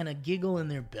faces and a giggle in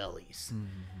their bellies. Mm-hmm.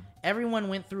 Everyone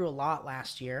went through a lot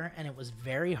last year, and it was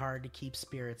very hard to keep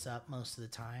spirits up most of the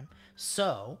time.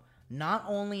 So, not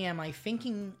only am I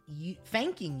thanking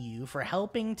you for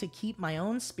helping to keep my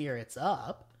own spirits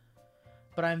up,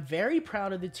 but I'm very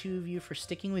proud of the two of you for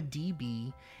sticking with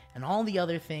DB and all the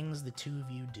other things the two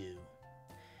of you do.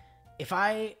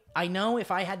 I know if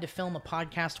I had to film a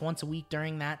podcast once a week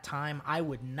during that time, I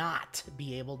would not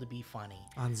be able to be funny.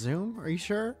 On Zoom? Are you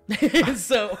sure?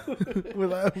 So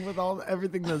with all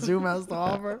everything that Zoom has to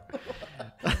offer?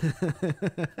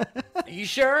 Are you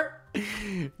sure?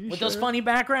 With those funny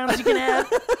backgrounds you can add?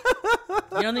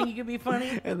 You don't think you could be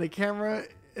funny? And the camera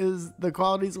the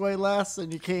quality's way less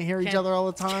and you can't hear each other all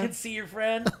the time? Can't see your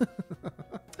friend?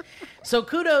 So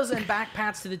kudos and back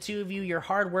pats to the two of you. Your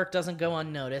hard work doesn't go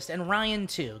unnoticed. And Ryan,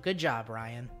 too. Good job,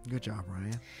 Ryan. Good job,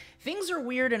 Ryan. Things are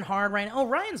weird and hard right now. Oh,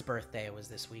 Ryan's birthday was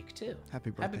this week, too.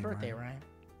 Happy birthday, Ryan.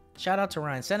 Shout out to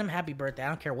Ryan. Send him happy birthday. I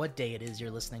don't care what day it is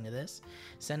you're listening to this.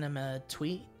 Send him a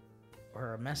tweet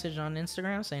or a message on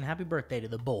Instagram saying happy birthday to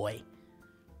the boy.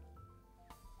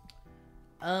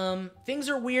 Things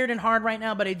are weird and hard right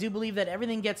now, but I do believe that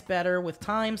everything gets better with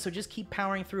time, so just keep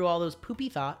powering through all those poopy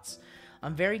thoughts.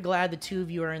 I'm very glad the two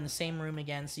of you are in the same room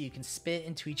again so you can spit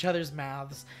into each other's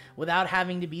mouths without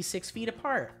having to be 6 feet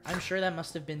apart. I'm sure that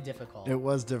must have been difficult. It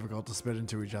was difficult to spit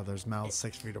into each other's mouths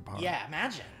 6 feet apart. Yeah,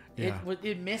 imagine. Yeah.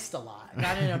 It missed a lot.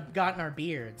 Got in our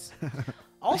beards.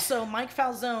 Also, Mike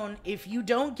Falzone, if you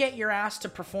don't get your ass to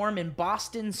perform in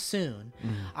Boston soon,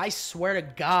 I swear to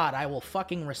God, I will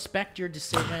fucking respect your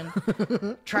decision.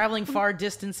 Traveling far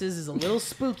distances is a little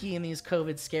spooky in these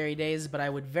COVID scary days, but I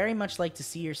would very much like to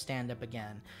see your stand-up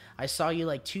again. I saw you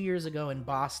like 2 years ago in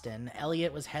Boston.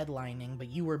 Elliot was headlining, but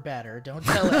you were better. Don't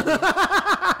tell Elliot.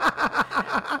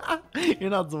 You're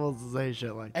not supposed to say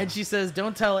shit like that. And she says,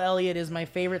 "Don't Tell Elliot" is my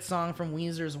favorite song from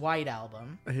Weezer's White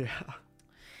Album. Yeah.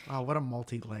 Oh, what a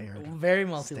multi-layered. Very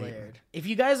multi-layered. Statement. If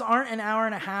you guys aren't an hour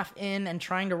and a half in and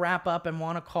trying to wrap up and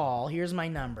want to call, here's my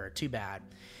number. Too bad.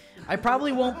 I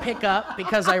probably won't pick up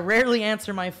because I rarely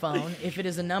answer my phone if it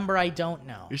is a number I don't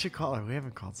know. You should call her. We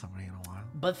haven't called somebody in a while.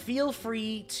 But feel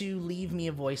free to leave me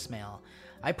a voicemail.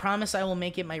 I promise I will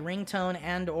make it my ringtone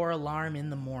and or alarm in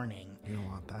the morning. You don't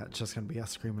want that. It's just going to be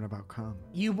us screaming about cum.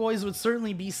 You boys would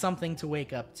certainly be something to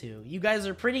wake up to. You guys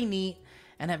are pretty neat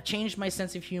and have changed my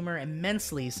sense of humor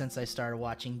immensely since I started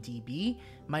watching DB.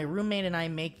 My roommate and I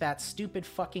make that stupid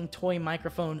fucking toy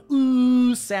microphone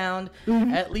ooh sound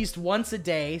at least once a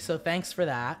day, so thanks for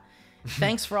that.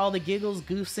 Thanks for all the giggles,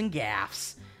 goofs, and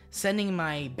gaffs. Sending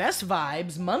my best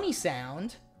vibes, mummy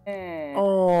sound,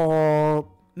 Oh.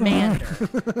 Mander.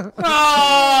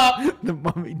 The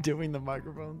mummy doing the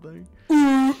microphone thing.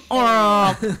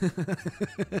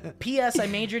 P.S. I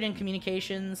majored in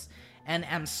communications and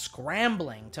am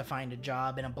scrambling to find a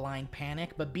job in a blind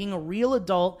panic, but being a real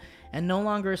adult and no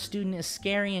longer a student is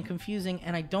scary and confusing,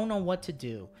 and I don't know what to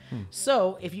do.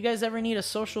 So, if you guys ever need a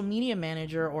social media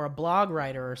manager or a blog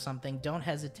writer or something, don't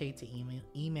hesitate to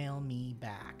email me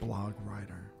back. Blog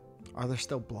writer. Are there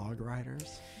still blog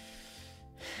writers?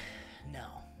 No.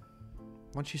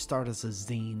 Why don't you start as a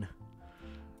zine?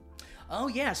 Oh,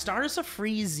 yeah, start us a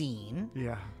free zine,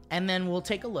 Yeah. and then we'll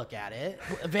take a look at it.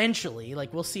 Eventually,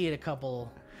 like, we'll see it a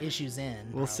couple issues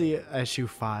in. We'll see issue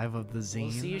 5 of the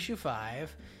zine. We'll see issue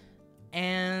 5,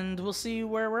 and we'll see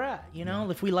where we're at. You know,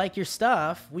 if we like your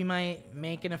stuff, we might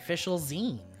make an official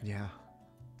zine. Yeah.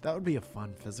 That would be a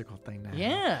fun physical thing to have.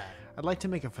 Yeah. I'd like to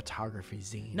make a photography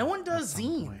zine. No one does at some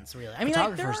zines, point. really. I mean,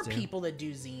 like, there are Photographers do. people that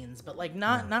do zines, but, like,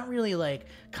 not really, like,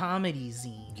 comedy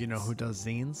zines. You know who does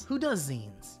zines? Who does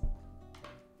zines?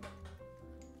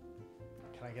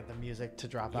 Can I get the music to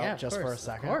drop Yeah, out just for a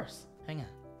second? Of course. Hang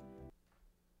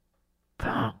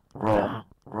on.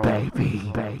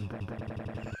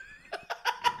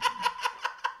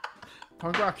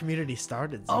 Punk rock community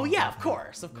started. Oh zines, yeah, I of think.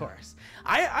 course.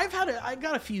 I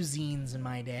got a few zines in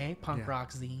my day, punk Yeah.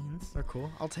 rock zines. They're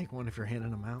cool. I'll take one if you're handing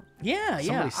them out. Yeah, Somebody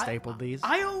yeah. stapled these.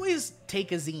 I always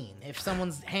take a zine if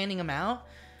someone's handing them out.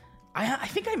 I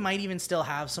think I might even still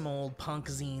have some old punk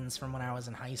zines from when I was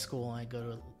in high school. I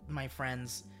go to my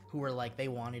friends who were like, they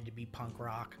wanted to be punk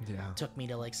rock. Yeah. Took me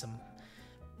to like some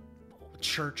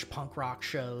church punk rock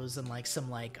shows and like some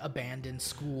like abandoned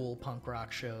school punk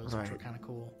rock shows, which Right. were kind of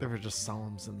cool. There were just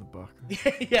psalms in the book.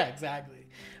 Yeah, exactly.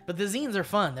 But the zines are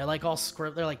fun. They're like all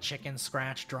they're like chicken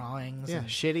scratch drawings. Yeah, and-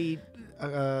 shitty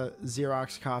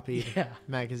Xerox copied Yeah.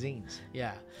 magazines.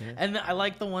 Yeah. And I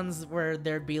like the ones where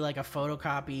there'd be like a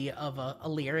photocopy of a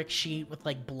lyric sheet with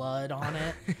like blood on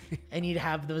it. And you'd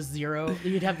have the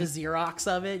Xerox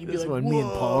of it. You'd be This like, one, me and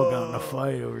Paul got in a "Whoa."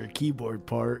 fight over a keyboard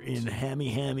part in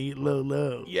Hammy Low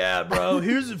Low. Yeah, bro.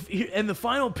 And the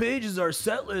final page is our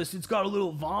set list. It's got a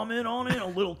little vomit on it, a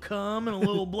little cum, and a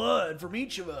little blood from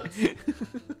each of us.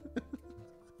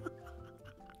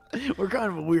 We're kind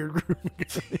of a weird group.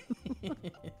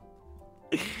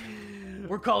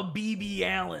 We're called BB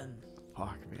Allen.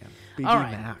 Fuck, man. BB All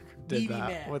right. Mac did BB that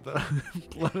Mac. with the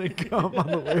blood and cum on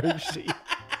the lyric sheet.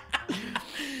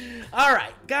 All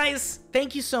right, guys.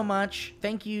 Thank you so much.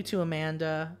 Thank you to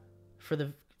Amanda for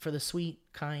the sweet,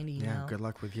 kind email. Yeah, good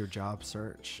luck with your job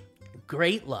search.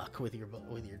 Great luck with your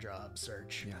job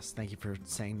search. Yes, thank you for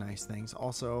saying nice things.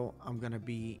 Also, I'm going to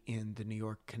be in the New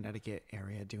York, Connecticut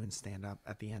area doing stand-up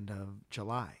at the end of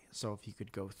July. So if you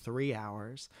could go 3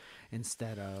 hours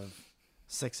instead of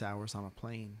 6 hours on a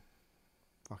plane,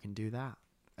 fucking do that.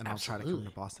 And I'll try to come Absolutely.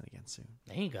 to Boston again soon.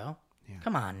 There you go. Yeah.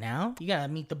 Come on now. You gotta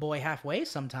meet the boy halfway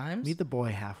sometimes. Meet the boy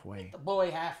halfway. the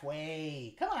boy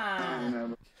halfway. Come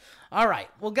on. All right.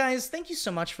 Well, guys, thank you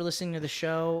so much for listening to the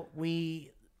show.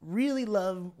 We really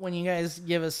love when you guys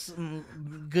give us some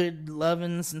good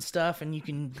lovin's and stuff, and you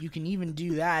can even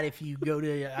do that if you go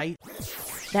to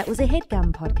That was a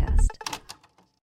headgum podcast.